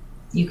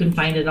 You can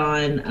find it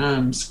on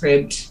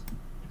Scribd.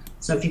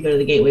 So if you go to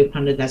the Gateway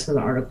Pundit, that's where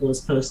the article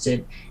is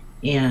posted.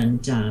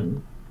 And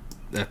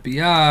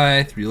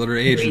FBI, three-letter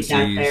agencies.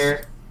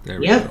 There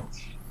we go.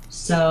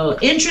 So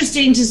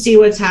interesting to see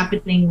what's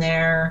happening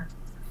there.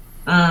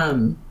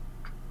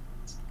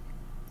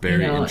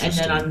 Very interesting. And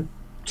then on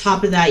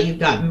top of that, you've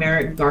got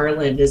Merrick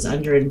Garland is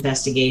under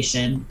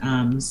investigation.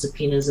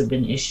 Subpoenas have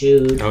been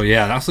issued. Oh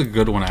yeah, that's a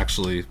good one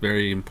actually.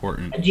 Very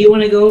important. Do you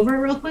want to go over it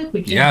real quick?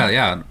 We can.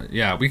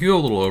 Yeah. We can go a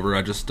little over.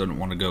 I just don't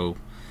want to go.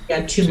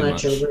 Too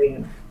much over.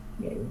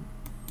 Yeah.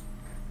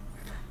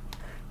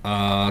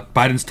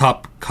 Biden's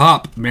top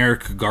cop,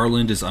 Merrick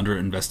Garland, is under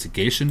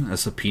investigation. A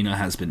subpoena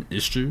has been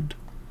issued.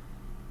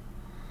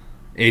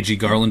 AG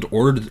Garland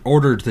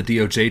ordered the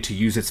DOJ to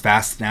use its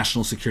vast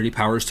national security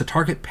powers to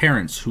target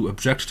parents who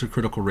object to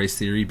critical race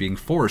theory being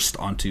forced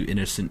onto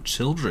innocent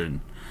children.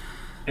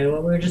 And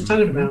what we were just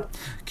talking about.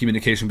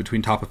 Communication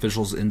between top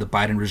officials in the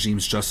Biden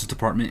regime's Justice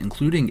Department,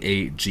 including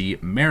AG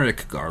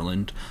Merrick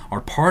Garland, are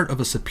part of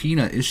a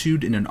subpoena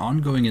issued in an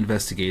ongoing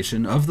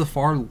investigation of the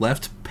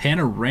far-left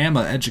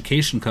Panorama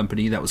Education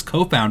Company that was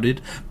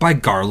co-founded by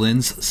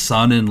Garland's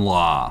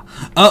son-in-law.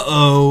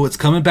 Uh-oh, it's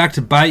coming back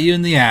to bite you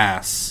in the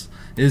ass.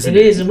 Isn't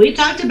It is, and we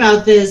talked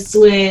about this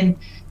when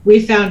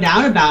we found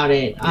out about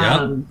it.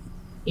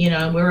 You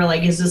know, and we were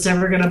like, is this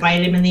ever going to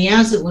bite him in the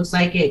ass? It looks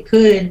like it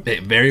could.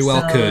 It very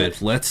well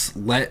could. Let's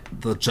let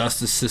the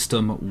justice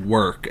system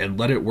work and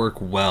let it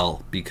work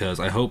well, because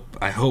I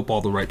hope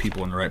all the right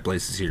people in the right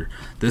places here.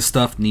 This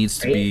stuff needs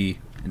to be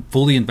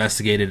fully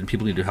investigated, and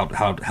people need to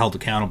be held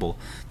accountable.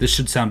 This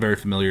should sound very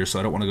familiar, so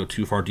I don't want to go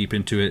too far deep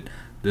into it.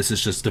 This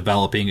is just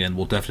developing, and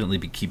we'll definitely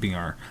be keeping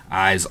our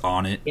eyes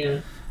on it. Yeah.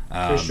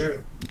 For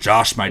sure.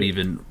 Josh might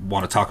even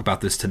want to talk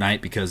about this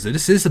tonight, because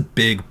this is a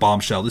big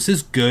bombshell. This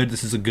is good.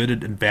 This is a good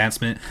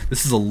advancement.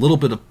 This is a little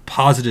bit of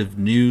positive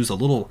news, a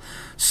little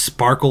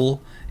sparkle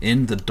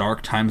in the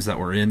dark times that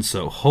we're in.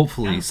 So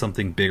hopefully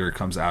something bigger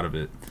comes out of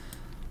it.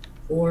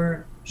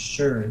 For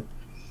sure.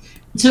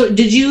 So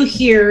did you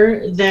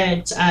hear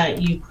that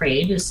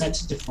Ukraine is set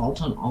to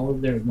default on all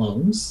of their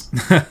loans?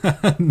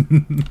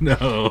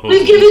 No.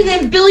 We've given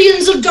them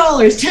billions of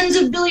dollars, tens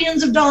of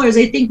billions of dollars.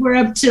 I think we're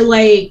up to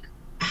like,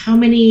 how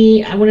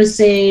many? I want to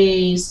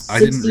say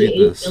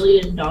 $68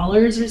 billion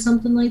or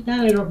something like that.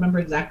 I don't remember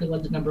exactly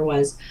what the number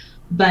was,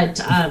 but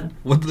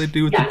what do they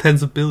do with the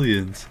tens of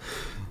billions?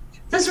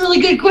 That's a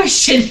really good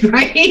question,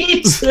 right?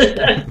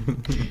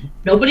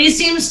 Nobody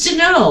seems to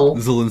know.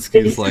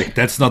 Zelensky is like,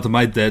 that's not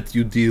my debt.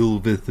 You deal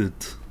with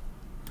it.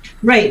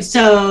 Right.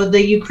 So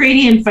the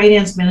Ukrainian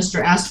finance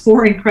minister asked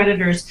foreign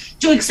creditors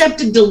to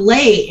accept a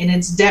delay in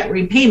its debt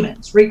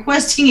repayments,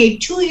 requesting a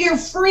 2-year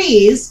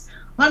freeze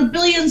on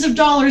billions of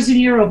dollars in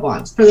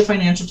Eurobonds, per the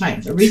Financial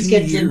Times. A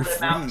rescheduling would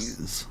amount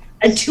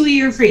a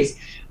 2-year freeze.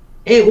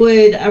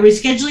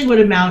 Rescheduling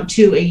would amount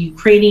to a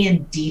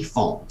Ukrainian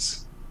default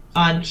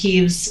on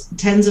Kyiv's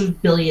tens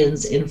of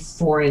billions in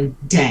foreign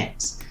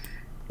debt.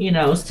 You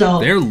know, so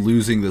they're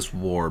losing this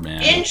war,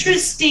 man.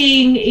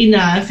 Interesting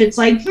enough, it's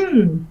like,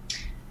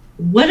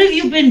 what have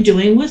you been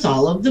doing with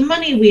all of the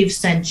money we've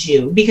sent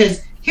you?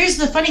 Because here's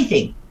the funny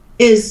thing,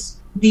 is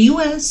the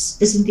U.S.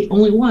 isn't the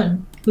only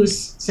one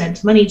who's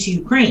sent money to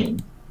Ukraine.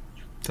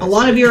 A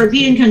lot of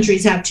European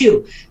countries have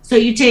too. So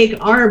you take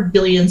our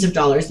billions of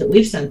dollars that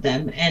we've sent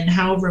them, and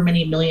however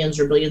many millions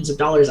or billions of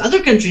dollars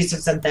other countries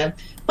have sent them,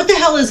 what the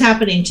hell is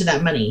happening to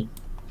that money?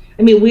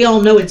 I mean, we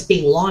all know it's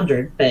being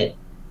laundered, but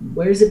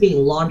where's it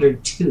being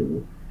laundered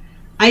to?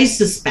 I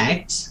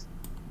suspect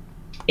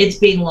it's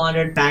being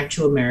laundered back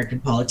to American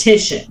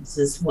politicians,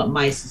 is what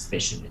my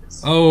suspicion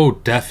is. Oh,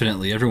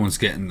 definitely. Everyone's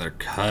getting their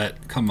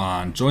cut. Come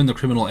on, join the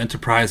criminal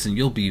enterprise and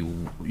you'll be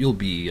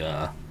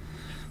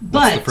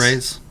what's the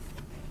phrase?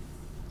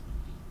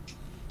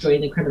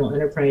 Join the criminal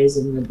enterprise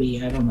and you'll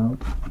be, I don't know,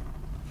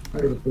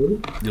 part of the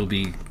food? You'll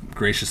be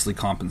graciously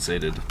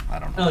compensated. I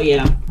don't know. Oh,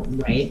 yeah,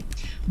 right.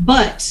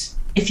 But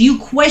if you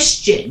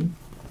question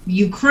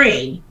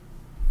Ukraine,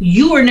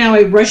 you are now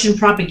a Russian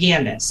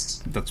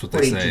propagandist. That's what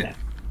they say.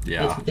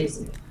 Yeah. That's what they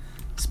say.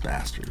 It's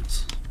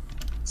bastards.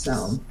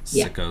 So,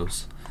 yeah.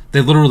 Sickos.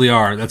 They literally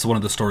are. That's one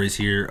of the stories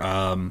here.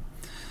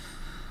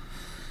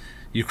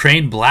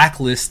 Ukraine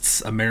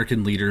blacklists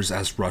American leaders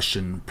as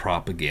Russian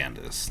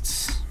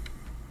propagandists.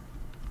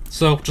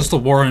 So, just a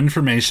war on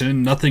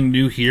information. Nothing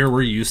new here.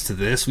 We're used to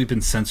this. We've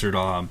been censored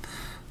on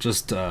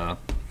But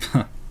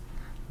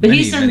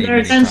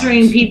they're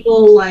censoring times.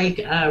 People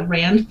like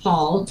Rand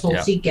Paul,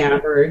 Tulsi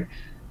Gabbard,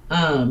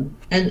 and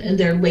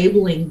they're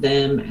labeling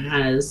them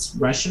as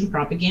Russian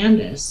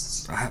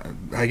propagandists.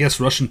 I guess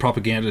Russian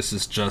propagandist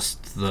is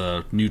just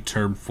the new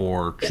term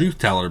for truth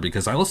teller,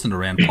 because I listen to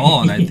Rand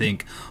Paul and I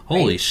think,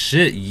 holy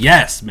shit,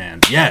 yes,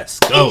 man, yes,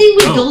 go. I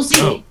think with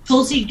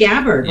Tulsi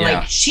Gabbard,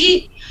 like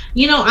she.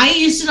 You know, I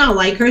used to not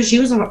like her. She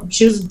was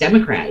a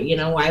Democrat. You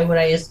know, why would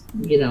I?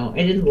 You know,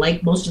 I didn't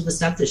like most of the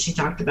stuff that she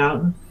talked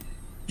about.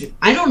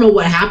 I don't know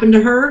what happened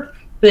to her,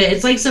 but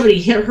it's like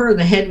somebody hit her in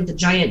the head with a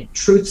giant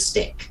truth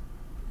stick,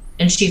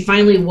 and she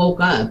finally woke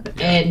up.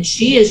 And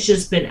she has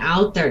just been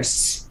out there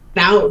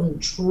spouting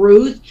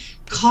truth,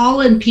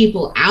 calling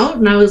people out.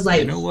 And I was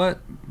like, you know what?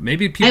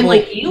 Maybe people. I'm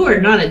like, you are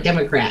not a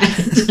Democrat.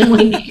 I'm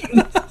like,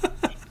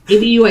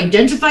 maybe you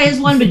identify as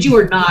one, but you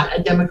are not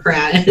a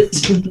Democrat.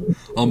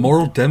 A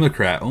moral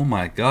Democrat. Oh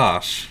my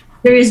gosh.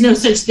 There is no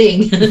such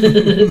thing.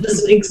 It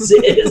doesn't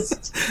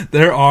exist.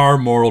 There are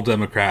moral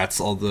Democrats,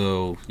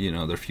 although, you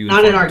know, they're few.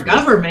 Not in our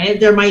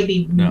government. There might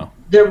be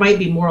There might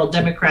be moral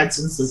Democrats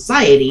in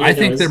society. I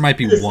think there might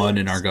be one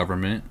in our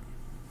government.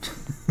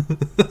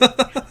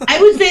 I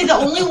would say the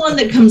only one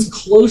that comes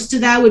close to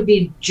that would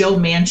be Joe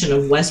Manchin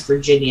of West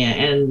Virginia,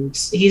 and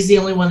he's the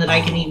only one that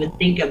I can even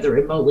think of that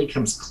remotely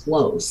comes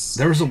close.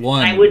 There was a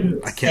one.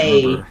 I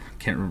can't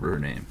remember her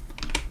name,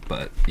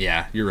 but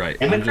yeah, you're right.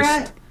 Democrat?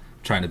 I'm just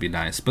trying to be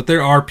nice, but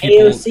there are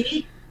people.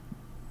 AOC?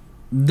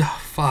 No,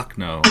 fuck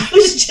no. I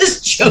was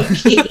just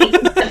joking.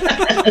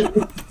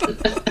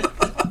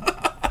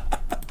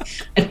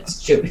 I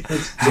was joking.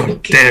 How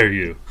dare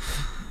you?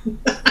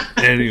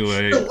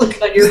 Anyway, the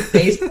look on your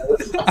face.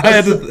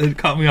 Awesome. It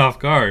caught me off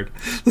guard.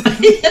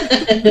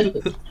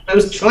 I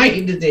was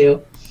trying to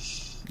do.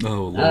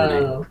 Oh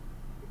lordy.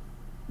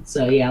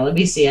 So yeah, let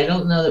me see. I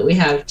don't know that we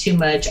have too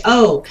much.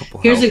 Oh,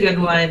 here's a good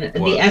one. What?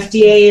 The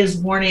FDA is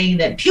warning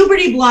that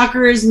puberty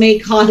blockers may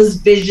cause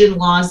vision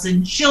loss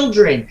in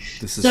children.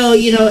 So,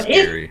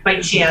 scary. if by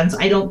chance,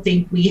 I don't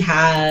think we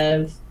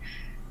have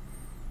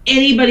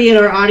anybody in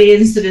our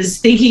audience that is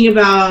thinking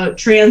about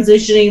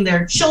transitioning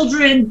their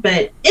children,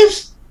 but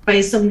if by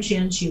some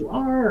chance you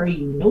are, or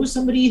you know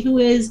somebody who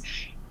is,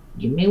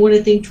 you may want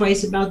to think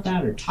twice about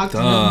that, or talk to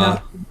them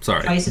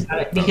twice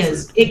about it,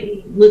 because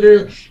it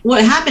literally,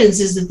 what happens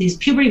is that these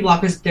puberty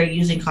blockers that they're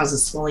using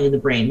causes swelling in the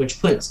brain,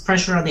 which puts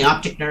pressure on the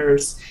optic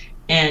nerves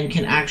and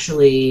can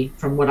actually,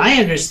 from what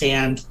I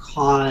understand,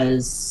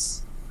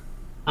 cause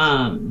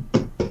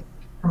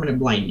permanent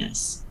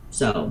blindness.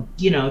 So,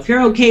 if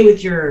you're okay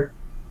with your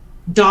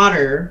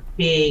daughter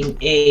being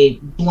a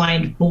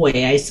blind boy,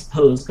 I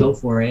suppose go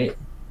for it.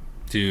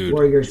 Dude.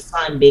 Or your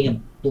son being a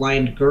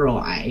blind girl,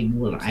 I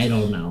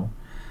don't know.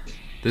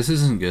 This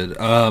isn't good.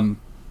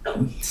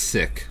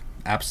 Sick.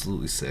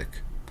 Absolutely sick.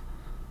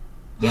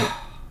 Yep.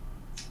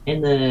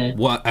 And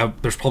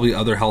there's probably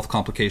other health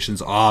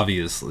complications,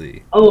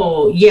 obviously.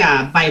 Oh,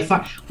 yeah, by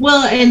far.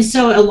 Well, and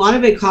so a lot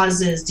of it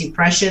causes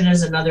depression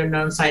is another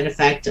known side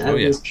effect of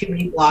these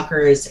puberty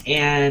blockers,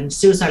 and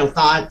suicidal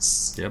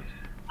thoughts. Yep.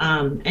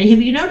 And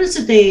have you noticed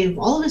that they've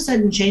all of a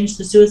sudden changed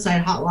the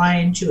suicide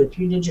hotline to a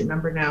 3-digit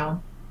number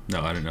now?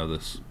 No, I didn't know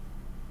this.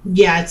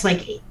 Yeah, it's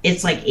like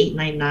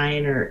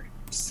 899 or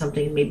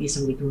something, maybe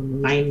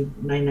something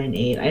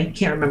 998. I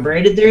can't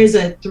remember. There is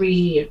a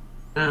 3.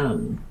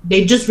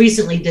 They just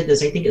recently did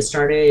this. I think it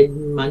started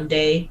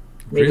Monday.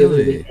 Maybe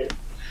really?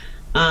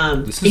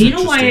 And you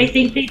know why I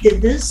think they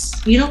did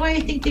this? You know why I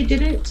think they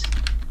did it?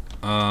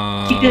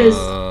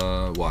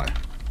 Why?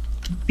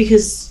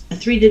 Because a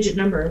 3-digit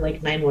number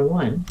like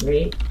 911,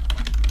 right,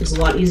 is a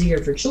lot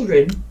easier for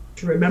children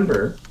to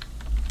remember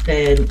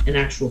than an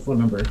actual phone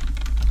number.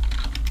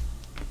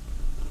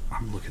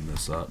 I'm looking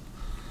this up.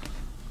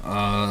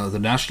 The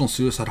National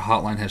Suicide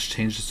Hotline has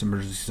changed its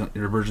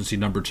emergency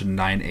number to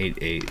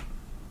 988.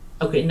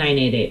 Okay,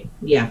 988.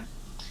 Yeah.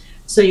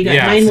 So you got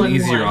 911. Yeah,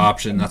 it's an easier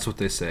option. That's what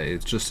they say.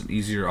 It's just an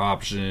easier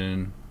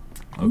option.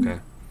 Okay.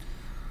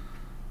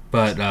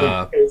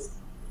 But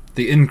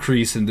the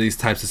increase in these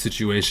types of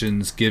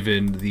situations,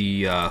 given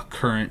the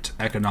current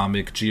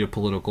economic,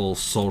 geopolitical,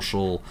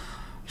 social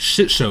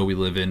shit show we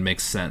live in,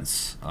 makes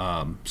sense.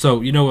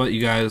 So you know what,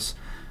 you guys,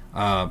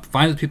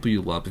 find the people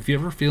you love. If you're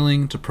ever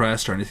feeling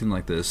depressed or anything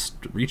like this,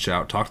 reach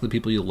out, talk to the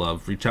people you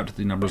love, reach out to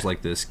the numbers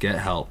like this, get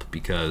help,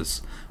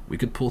 because we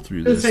could pull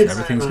through this.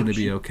 Everything's going to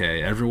be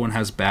okay. Everyone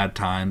has bad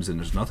times, and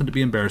there's nothing to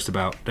be embarrassed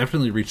about.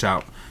 Definitely reach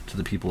out to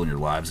the people in your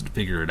lives and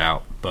figure it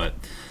out. But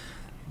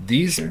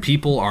these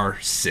people are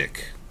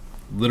sick.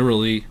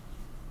 Literally,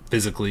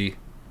 physically,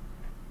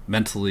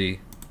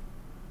 mentally,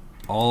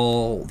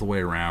 all the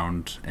way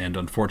around, and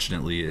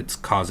unfortunately it's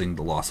causing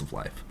the loss of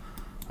life.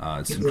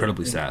 It's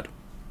incredibly sad.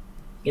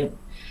 Yep.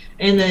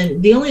 And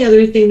then the only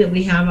other thing that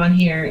we have on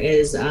here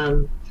is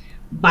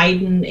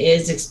Biden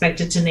is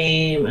expected to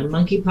name a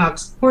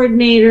monkeypox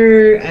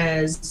coordinator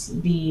as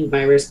the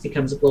virus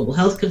becomes a global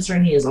health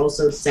concern. He is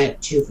also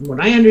set to, from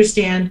what I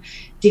understand,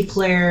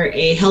 declare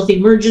a health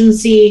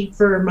emergency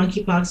for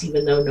monkeypox,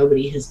 even though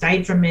nobody has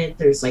died from it.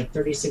 There's like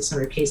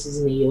 3,600 cases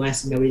in the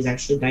U.S. and nobody's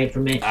actually died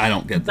from it. I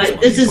don't get this.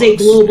 But this is a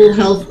global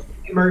health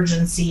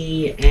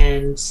emergency,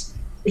 and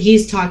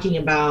he's talking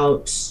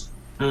about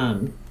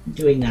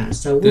doing that.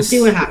 So we'll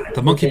see what happens.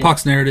 The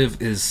monkeypox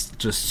narrative is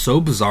just so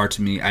bizarre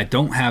to me. I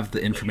don't have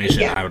the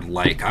information I would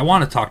like. I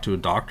want to talk to a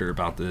doctor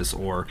about this,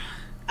 or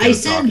I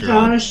sent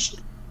Josh.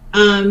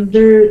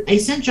 I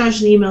sent Josh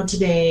an email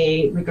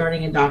today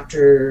regarding a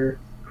doctor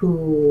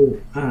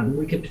who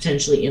we could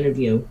potentially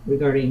interview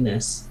regarding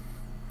this.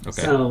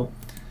 Okay. So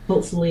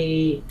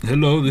hopefully.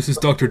 Hello, this is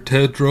Dr.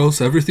 Tedros.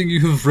 Everything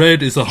you have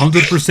read is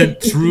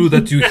 100% true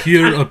that you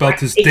hear about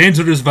this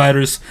dangerous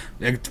virus.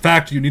 In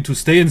fact, you need to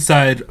stay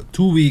inside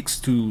 2 weeks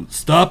to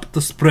stop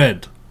the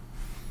spread.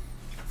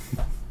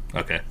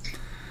 Okay.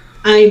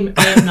 I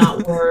am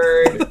not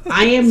worried.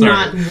 I am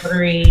not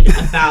worried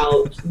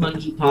about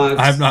monkeypox.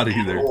 I'm not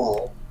either. At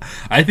all.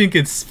 I think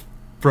it's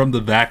from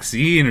the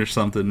vaccine or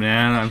something,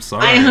 man. I'm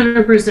sorry. I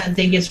 100%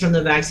 think it's from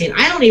the vaccine.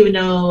 I don't even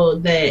know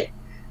that.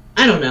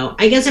 I don't know.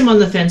 I guess I'm on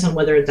the fence on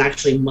whether it's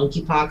actually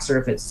monkeypox or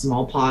if it's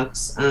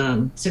smallpox. 6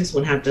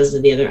 1/2 dozen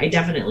of the other. I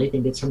definitely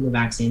think it's from the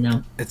vaccine,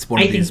 though.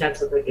 I think that's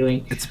what they're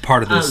doing. It's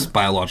part of this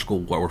biological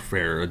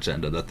warfare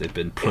agenda that they've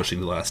been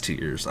pushing the last 2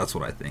 years. That's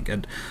what I think.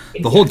 And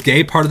the whole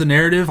gay part of the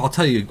narrative, I'll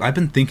tell you, I've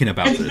been thinking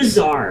about this. It's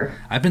bizarre.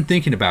 I've been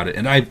thinking about it,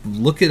 and I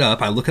look it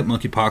up. I look at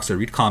monkeypox. I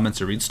read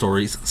comments. I read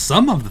stories.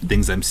 Some of the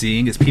things I'm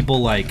seeing is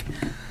people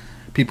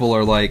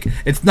are like,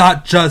 it's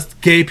not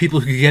just gay people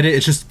who get it,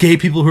 it's just gay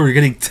people who are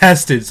getting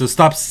tested, so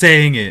stop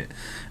saying it.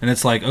 And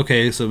it's like,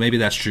 okay, so maybe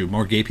that's true.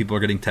 More gay people are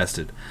getting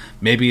tested.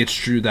 Maybe it's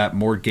true that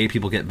more gay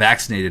people get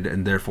vaccinated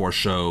and therefore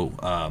show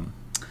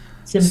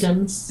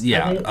symptoms.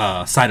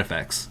 Side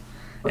effects.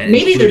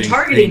 Maybe they're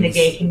targeting the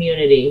gay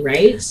community,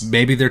 right?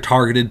 Maybe they're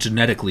targeted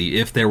genetically.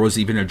 If there was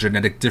even a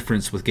genetic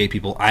difference with gay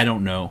people, I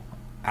don't know.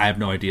 I have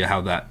no idea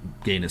how that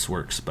gayness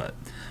works, but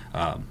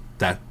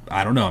that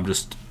I don't know. I'm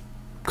just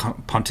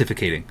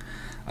pontificating.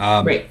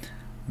 Right.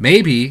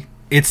 Maybe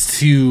it's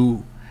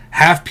to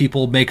have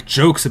people make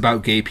jokes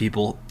about gay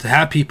people, to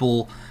have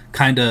people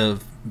kind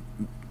of,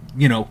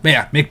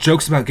 make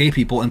jokes about gay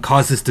people and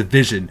cause this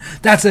division.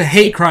 That's a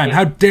hate crime.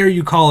 How dare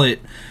you call it?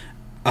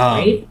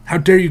 Right? How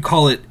dare you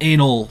call it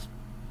anal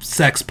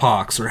sex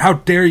pox, or how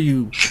dare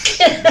you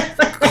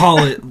call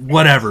it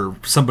whatever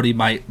somebody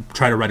might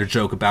try to write a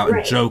joke about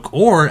and joke,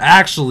 or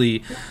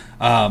actually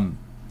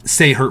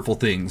say hurtful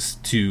things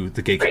to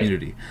the gay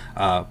community.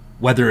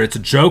 Whether it's a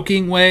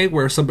joking way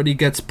where somebody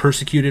gets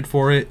persecuted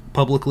for it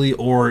publicly,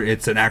 or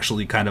it's an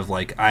actually kind of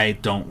like, I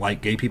don't like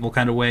gay people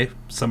kind of way,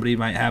 somebody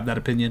might have that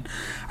opinion.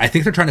 I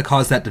think they're trying to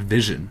cause that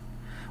division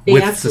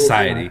with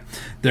society. Are.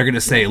 They're going to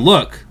say,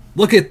 look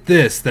at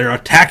this. They're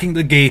attacking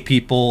the gay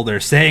people. They're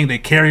saying they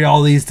carry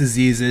all these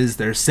diseases.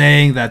 They're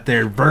saying that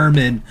they're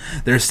vermin.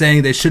 They're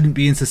saying they shouldn't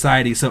be in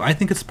society. So I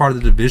think it's part of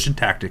the division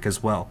tactic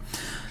as well.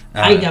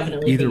 I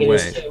definitely either think way,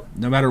 it is too.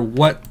 No matter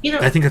what,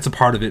 I think that's a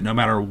part of it, no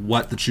matter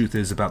what the truth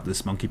is about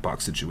this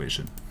monkeypox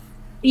situation.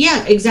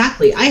 Yeah,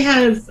 exactly. I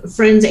have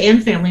friends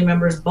and family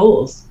members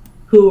both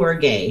who are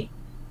gay,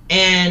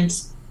 and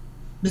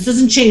this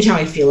doesn't change how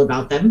I feel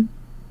about them.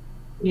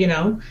 I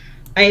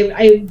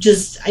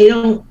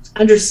don't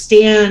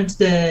understand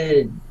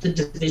the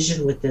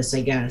division with this,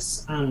 I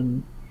guess.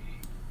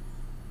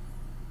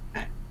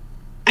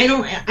 I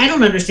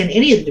don't understand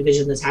any of the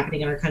division that's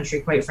happening in our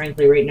country, quite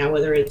frankly, right now,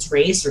 whether it's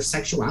race or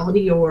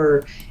sexuality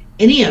or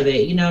any of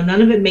it.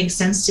 None of it makes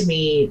sense to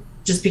me,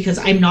 just because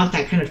I'm not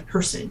that kind of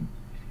person.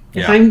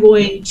 If I'm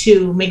going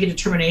to make a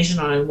determination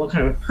on what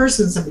kind of a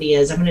person somebody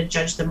is, I'm going to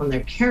judge them on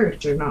their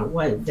character, not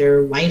what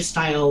their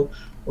lifestyle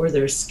or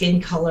their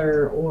skin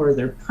color or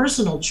their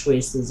personal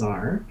choices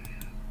are.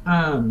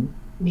 I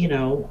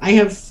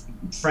have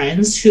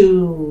friends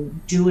who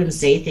do and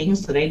say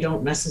things that I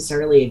don't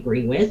necessarily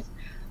agree with.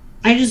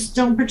 I just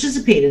don't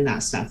participate in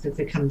that stuff if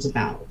it comes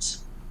about.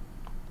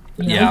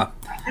 I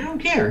don't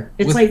care.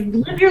 It's like,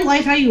 live your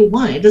life how you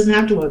want. It doesn't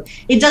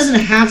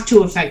have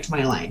to affect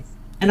my life,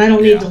 and I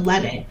don't need to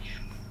let it.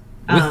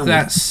 With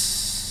that,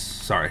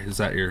 sorry, is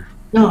that your?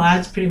 No,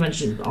 that's pretty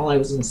much all I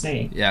was going to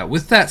say. Yeah.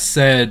 With that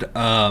said,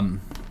 I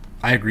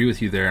agree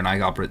with you there, and I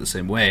operate the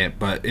same way.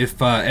 But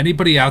if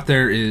anybody out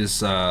there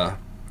is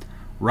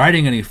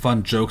writing any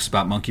fun jokes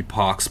about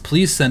monkeypox,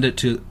 please send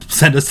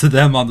us to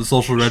them on the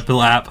Social Red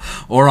Pill app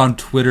or on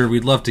Twitter.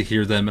 We'd love to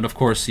hear them, and of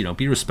course,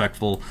 be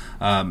respectful.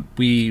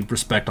 We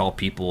respect all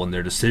people and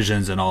their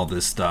decisions and all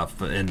this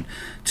stuff, and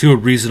to a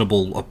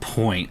reasonable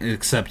point.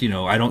 Except,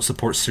 I don't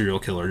support serial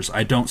killers.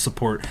 I don't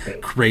support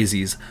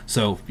crazies.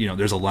 So,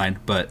 there's a line,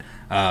 but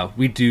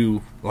we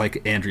do, like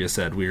Andrea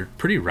said, we're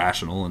pretty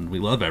rational and we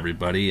love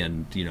everybody,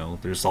 and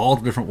there's all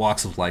different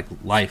walks of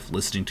life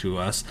listening to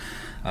us.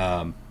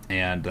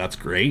 And that's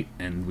great,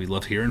 and we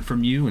love hearing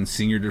from you and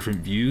seeing your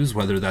different views,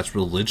 whether that's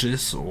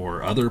religious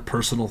or other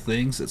personal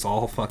things. It's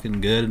all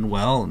fucking good and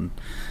well, and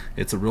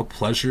it's a real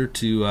pleasure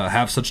to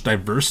have such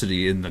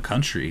diversity in the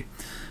country.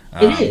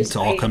 It is.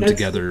 To all come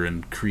together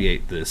and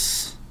create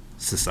this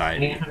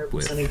society. I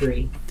 100%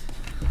 agree.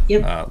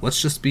 Yep. Let's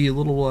just be a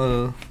little,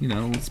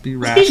 let's be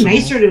rational. Let's be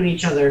nicer to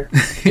each other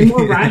and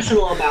more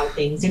rational about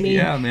things. I mean,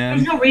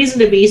 there's no reason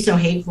to be so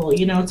hateful.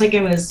 It's like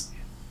I was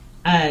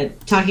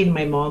talking to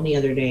my mom the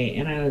other day,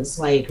 and I was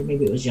like, or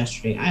maybe it was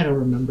yesterday, I don't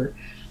remember,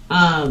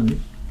 and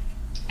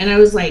I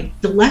was like,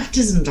 the left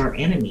isn't our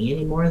enemy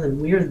any more than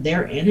we're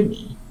their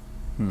enemy.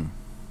 And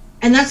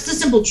that's the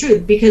simple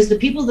truth, because the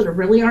people that are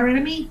really our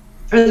enemy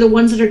are the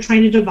ones that are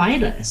trying to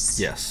divide us.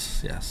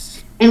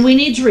 Yes And we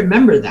need to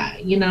remember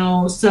that,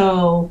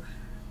 so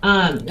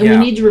we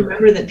need to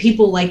remember that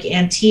people like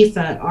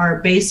Antifa are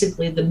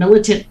basically the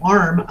militant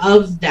arm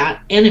of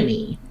that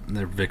enemy.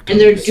 They're victims. And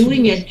they're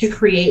doing it to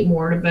create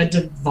more of a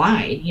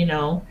divide.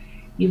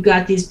 You've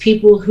got these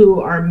people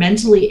who are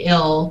mentally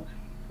ill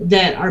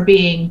that are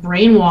being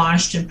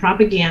brainwashed and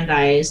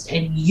propagandized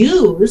and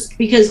used,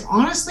 because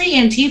honestly,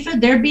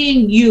 Antifa, they're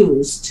being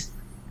used.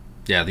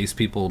 Yeah, these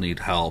people need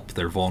help.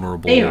 They're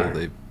vulnerable. They are.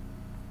 They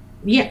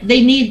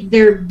need.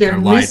 They're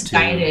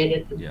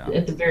misguided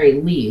at the very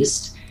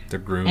least. They're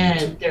groomed.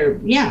 And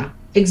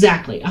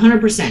exactly,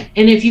 100%.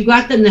 And if you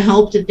got them the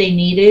help that they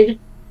needed,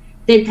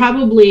 they'd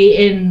probably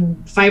in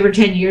 5 or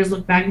 10 years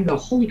look back and go,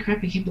 holy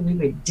crap, I can't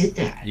believe I did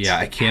that. Yeah,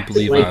 I can't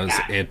believe I was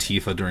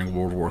Antifa during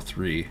World War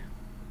III.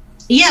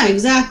 Yeah,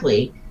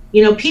 exactly.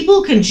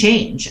 People can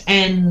change,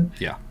 and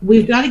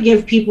we've got to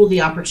give people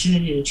the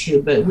opportunity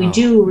to, but we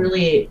do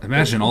really...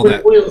 Imagine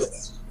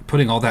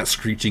putting all that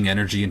screeching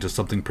energy into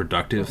something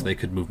productive. They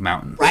could move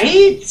mountains.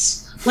 Right?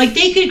 Like,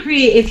 they could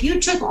create... If you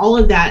took all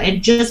of that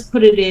and just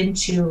put it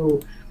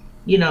into,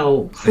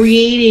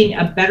 creating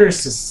a better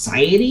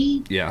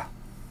society... Yeah.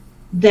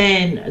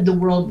 Then the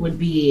world would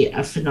be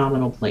a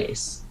phenomenal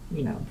place,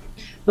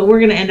 But we're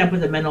going to end up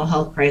with a mental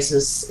health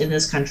crisis in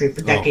this country for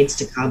decades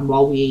to come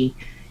while we,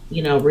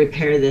 you know,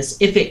 repair this,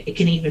 if it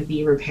can even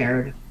be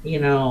repaired,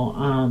 you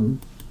know.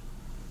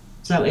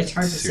 So So it's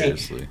hard to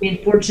Seriously. say. I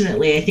mean,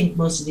 fortunately, I think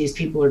most of these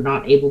people are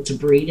not able to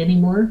breed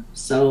anymore.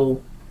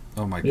 So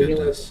Oh my maybe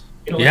goodness.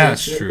 it'll Yeah,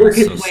 it's true. work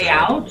It's its so way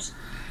sad. out.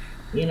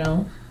 You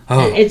know,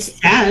 Oh. it's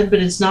sad, but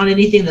it's not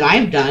anything that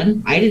I've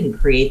done. I didn't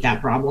create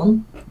that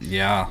problem.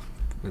 Yeah,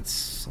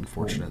 it's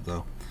unfortunate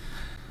though.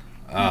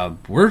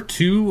 We're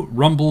 2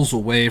 rumbles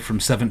away from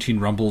 17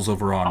 rumbles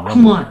over on Rumble.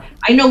 Come on.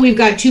 I know we've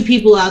got 2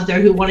 people out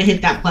there who want to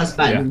hit that plus Yeah,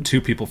 button. 2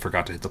 people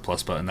forgot to hit the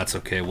plus button. That's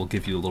okay. We'll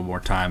give you a little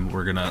more time.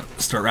 We're gonna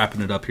start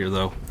wrapping it up here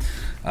though.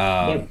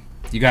 Yep.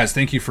 You guys,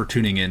 thank you for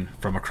tuning in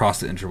from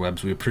across the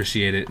interwebs. We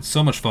appreciate it. It's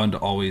so much fun to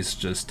always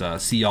just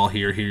see y'all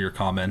here, hear your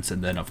comments,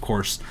 and then of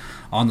course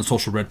on the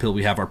Social Red Pill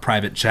we have our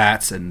private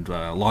chats, and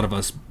a lot of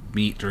us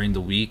meet during the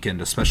week, and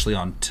especially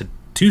on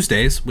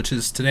Tuesdays, which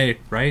is today,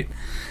 right?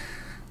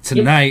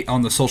 Tonight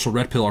on the Social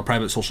Red Pill, our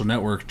private social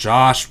network,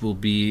 Josh will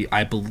be,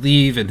 I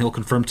believe, and he'll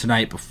confirm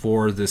tonight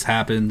before this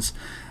happens,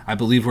 I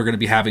believe we're going to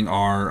be having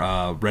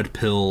our Red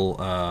Pill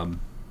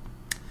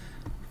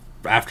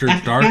after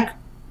dark, chat?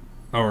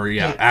 or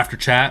after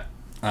chat,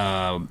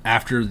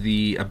 after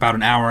the, about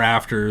an hour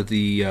after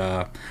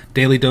the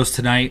Daily Dose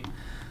tonight.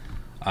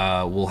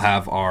 We'll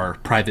have our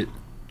private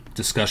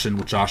discussion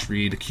with Josh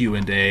Reed,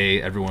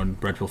 Q&A. Everyone,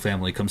 Red Pill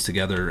family, comes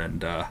together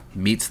and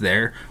meets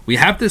there. We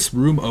have this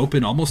room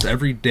open almost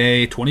every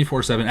day,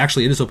 24/7.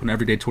 Actually, it is open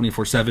every day,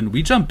 24/7.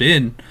 We jump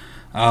in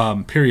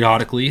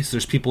periodically. So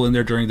there's people in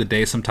there during the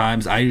day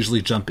sometimes. I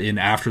usually jump in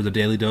after the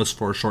Daily Dose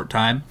for a short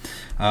time.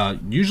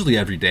 Usually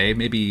every day,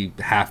 maybe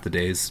half the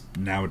days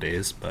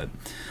nowadays, but...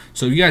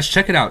 So you guys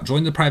check it out.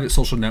 Join the private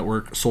social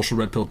network,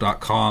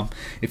 socialredpill.com.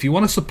 If you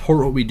want to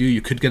support what we do,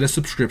 you could get a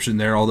subscription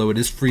there, although it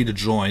is free to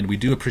join. We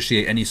do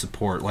appreciate any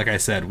support. Like I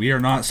said, we are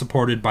not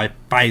supported by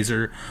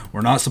Pfizer.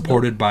 We're not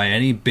supported by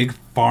any big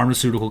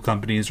pharmaceutical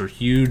companies or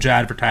huge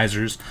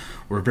advertisers.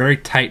 We're very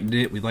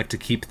tight-knit. We like to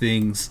keep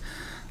things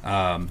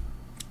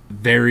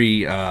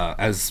very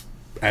as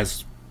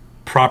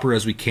proper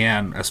as we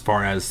can as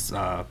far as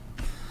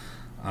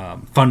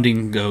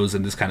funding goes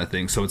and this kind of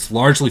thing. So it's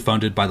largely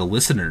funded by the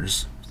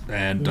listeners,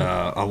 and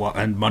a lot,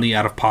 and money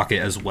out of pocket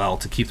as well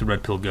to keep the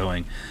Red Pill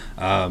going.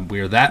 We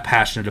are that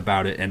passionate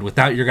about it, and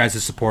without your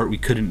guys' support, we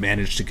couldn't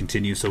manage to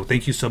continue. So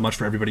thank you so much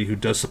for everybody who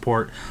does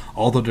support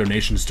all the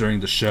donations during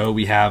the show.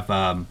 We have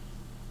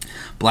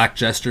Black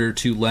Jester,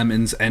 2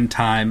 lemons, End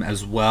Time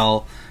as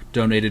well,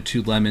 donated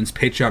 2 lemons,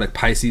 Patriotic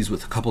Pisces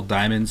with a couple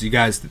diamonds. You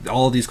guys,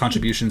 all of these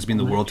contributions mean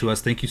the world to us.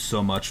 Thank you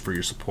so much for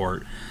your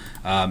support.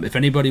 If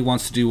anybody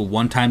wants to do a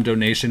one-time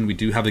donation, we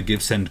do have a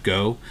Give, Send,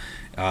 Go.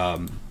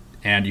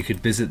 And you could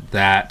visit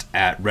that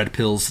at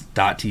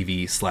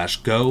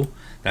redpills.tv/go.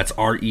 That's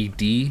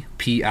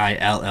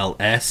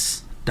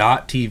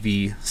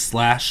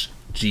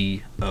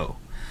redpills.tv/GO.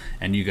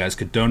 And you guys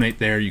could donate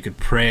there. You could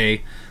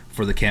pray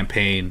for the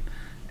campaign,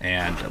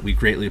 and we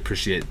greatly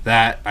appreciate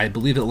that. I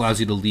believe it allows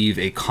you to leave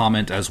a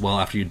comment as well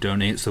after you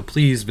donate, so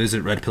please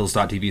visit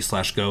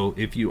redpills.tv/go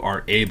if you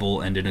are able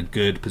and in a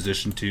good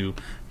position to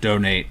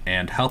donate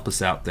and help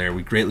us out there.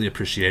 We greatly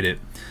appreciate it.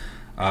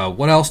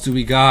 What else do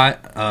we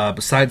got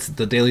besides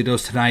the Daily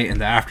Dose tonight and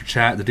the after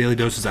chat? The Daily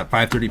Dose is at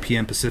 5:30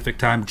 p.m. Pacific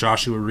time.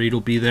 Joshua Reed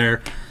will be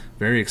there.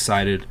 Very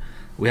excited.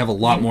 We have a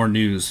lot more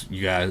news,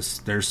 you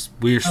guys.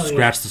 We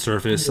scratched the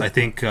surface. I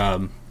think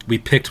we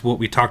picked what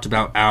we talked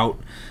about out.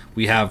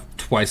 We have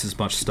twice as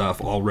much stuff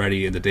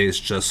already, and the day's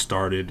just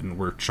started, and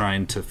we're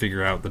trying to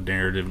figure out the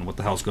narrative and what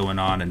the hell's going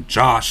on. And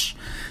Josh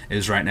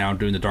is right now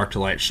doing the Dark to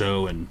Light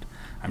show, and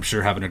I'm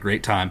sure having a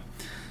great time.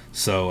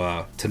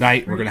 So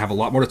tonight we're going to have a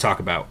lot more to talk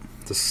about.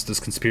 This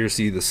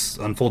conspiracy, this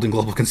unfolding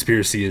global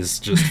conspiracy is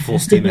just full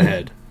steam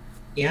ahead.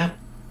 Yeah,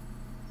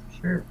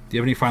 sure. Do you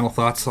have any final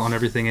thoughts on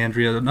everything,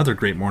 Andrea? Another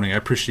great morning. I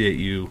appreciate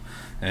you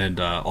and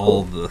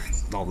all the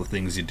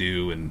things you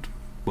do and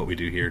what we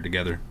do here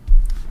together.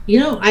 You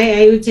know,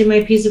 I would say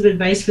my piece of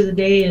advice for the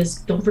day is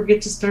don't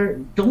forget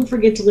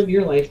to live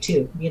your life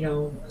too. You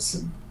know, so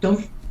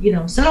don't,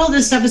 set all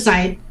this stuff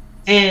aside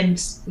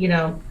and,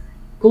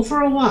 go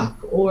for a walk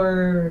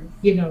or,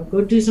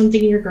 go do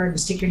something in your garden,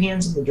 stick your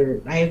hands in the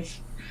dirt.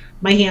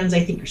 My hands,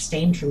 I think, are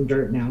stained from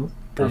dirt now.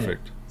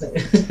 Perfect.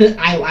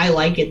 I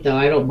like it though.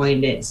 I don't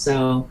mind it.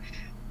 So,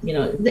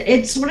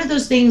 it's one of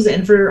those things.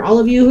 And for all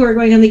of you who are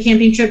going on the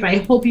camping trip, I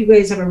hope you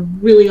guys have a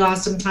really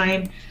awesome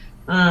time.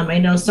 I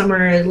know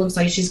Summer, it looks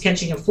like she's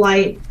catching a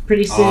flight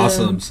pretty soon.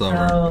 Awesome,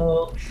 Summer.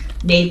 So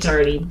Nate's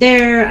already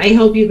there. I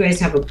hope you guys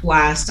have a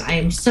blast. I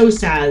am so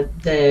sad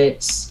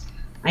that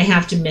I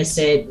have to miss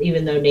it,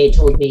 even though Nate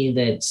told me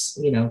that,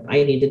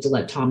 I needed to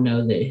let Tom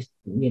know that,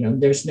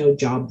 there's no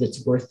job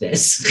that's worth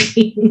this.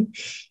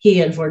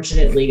 He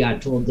unfortunately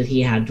got told that he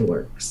had to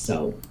work.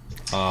 So,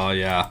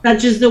 yeah.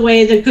 That's just the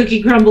way the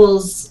cookie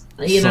crumbles,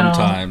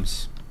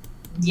 Sometimes.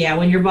 Yeah,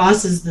 when your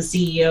boss is the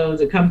CEO of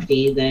the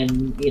company,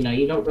 then,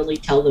 you don't really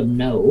tell them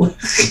no.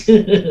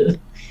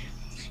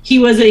 He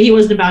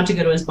wasn't about to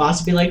go to his boss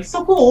and be like,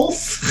 fuck off.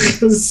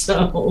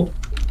 So,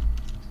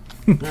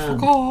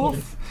 fuck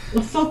off.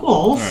 Well, fuck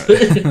off.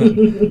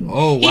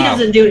 Oh, wow. He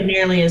doesn't do it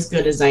nearly as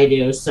good as I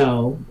do,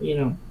 so,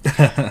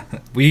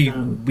 we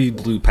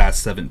blew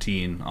past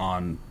 17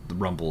 on the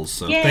Rumbles,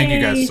 so thank you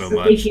guys so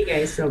much. Thank you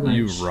guys so much.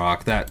 You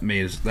rock. That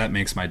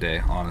makes my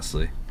day,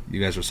 honestly. You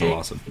guys are so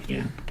awesome.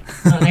 Yeah.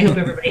 Well, and I hope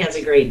everybody has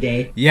a great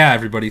day. Yeah,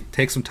 everybody,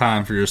 take some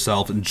time for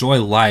yourself.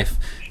 Enjoy life.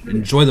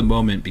 Enjoy the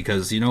moment,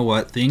 because you know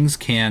what? Things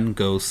can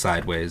go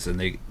sideways, and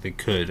they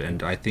could,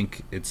 and I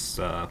think it's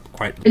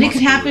quite a And it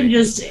could happen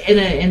just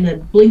in the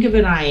blink of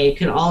an eye. It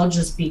could all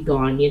just be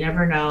gone. You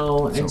never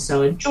know. And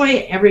so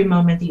enjoy every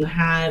moment that you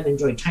have.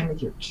 Enjoy time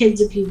with your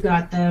kids if you've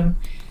got them.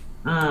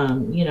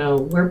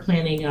 We're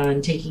planning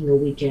on taking a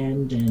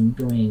weekend and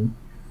going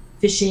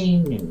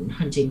fishing and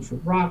hunting for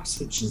rocks,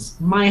 which is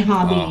my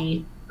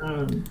hobby.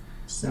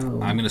 So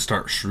I'm going to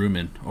start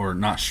shrooming, or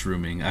not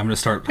shrooming. I'm going to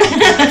start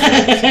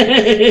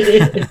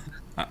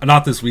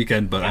not this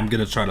weekend, but I'm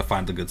going to try to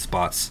find the good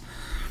spots.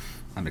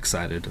 I'm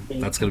excited.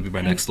 That's going to be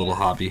my next little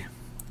hobby.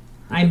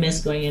 I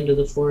miss going into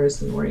the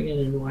forest in Oregon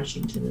and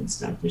Washington and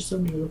stuff. They're so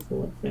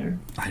beautiful up there.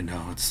 I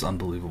know, it's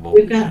unbelievable.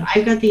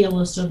 I've got the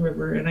Yellowstone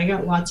River, and I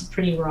got lots of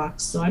pretty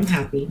rocks, so I'm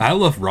happy. I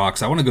love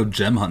rocks. I want to go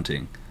gem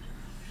hunting.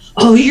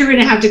 Oh, you're going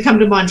to have to come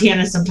to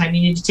Montana sometime.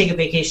 You need to take a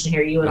vacation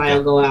here. You and I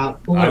will go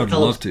out. We'll I go would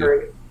love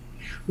to.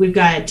 We've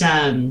got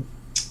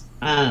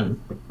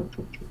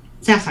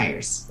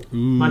sapphires. Ooh.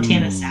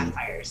 Montana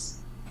sapphires.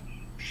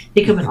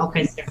 They come in all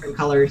kinds of different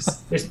colors.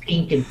 There's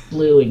pink and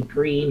blue and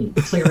green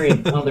and clear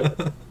and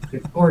they're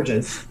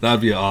gorgeous.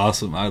 That'd be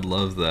awesome. I'd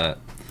love that.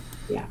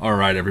 Yeah. All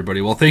right,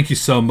 everybody. Well, thank you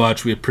so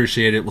much. We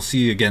appreciate it. We'll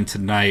see you again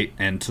tonight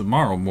and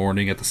tomorrow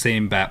morning at the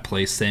same bat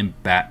place, same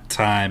bat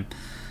time.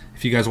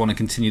 If you guys want to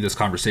continue this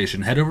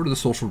conversation, head over to the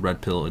Social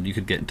Red Pill, and you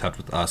can get in touch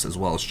with us as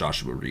well as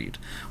Joshua Reed.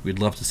 We'd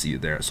love to see you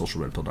there at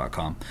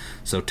socialredpill.com.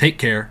 So take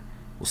care.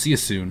 We'll see you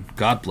soon.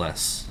 God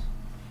bless.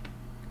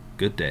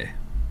 Good day.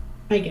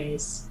 Bye,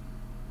 guys.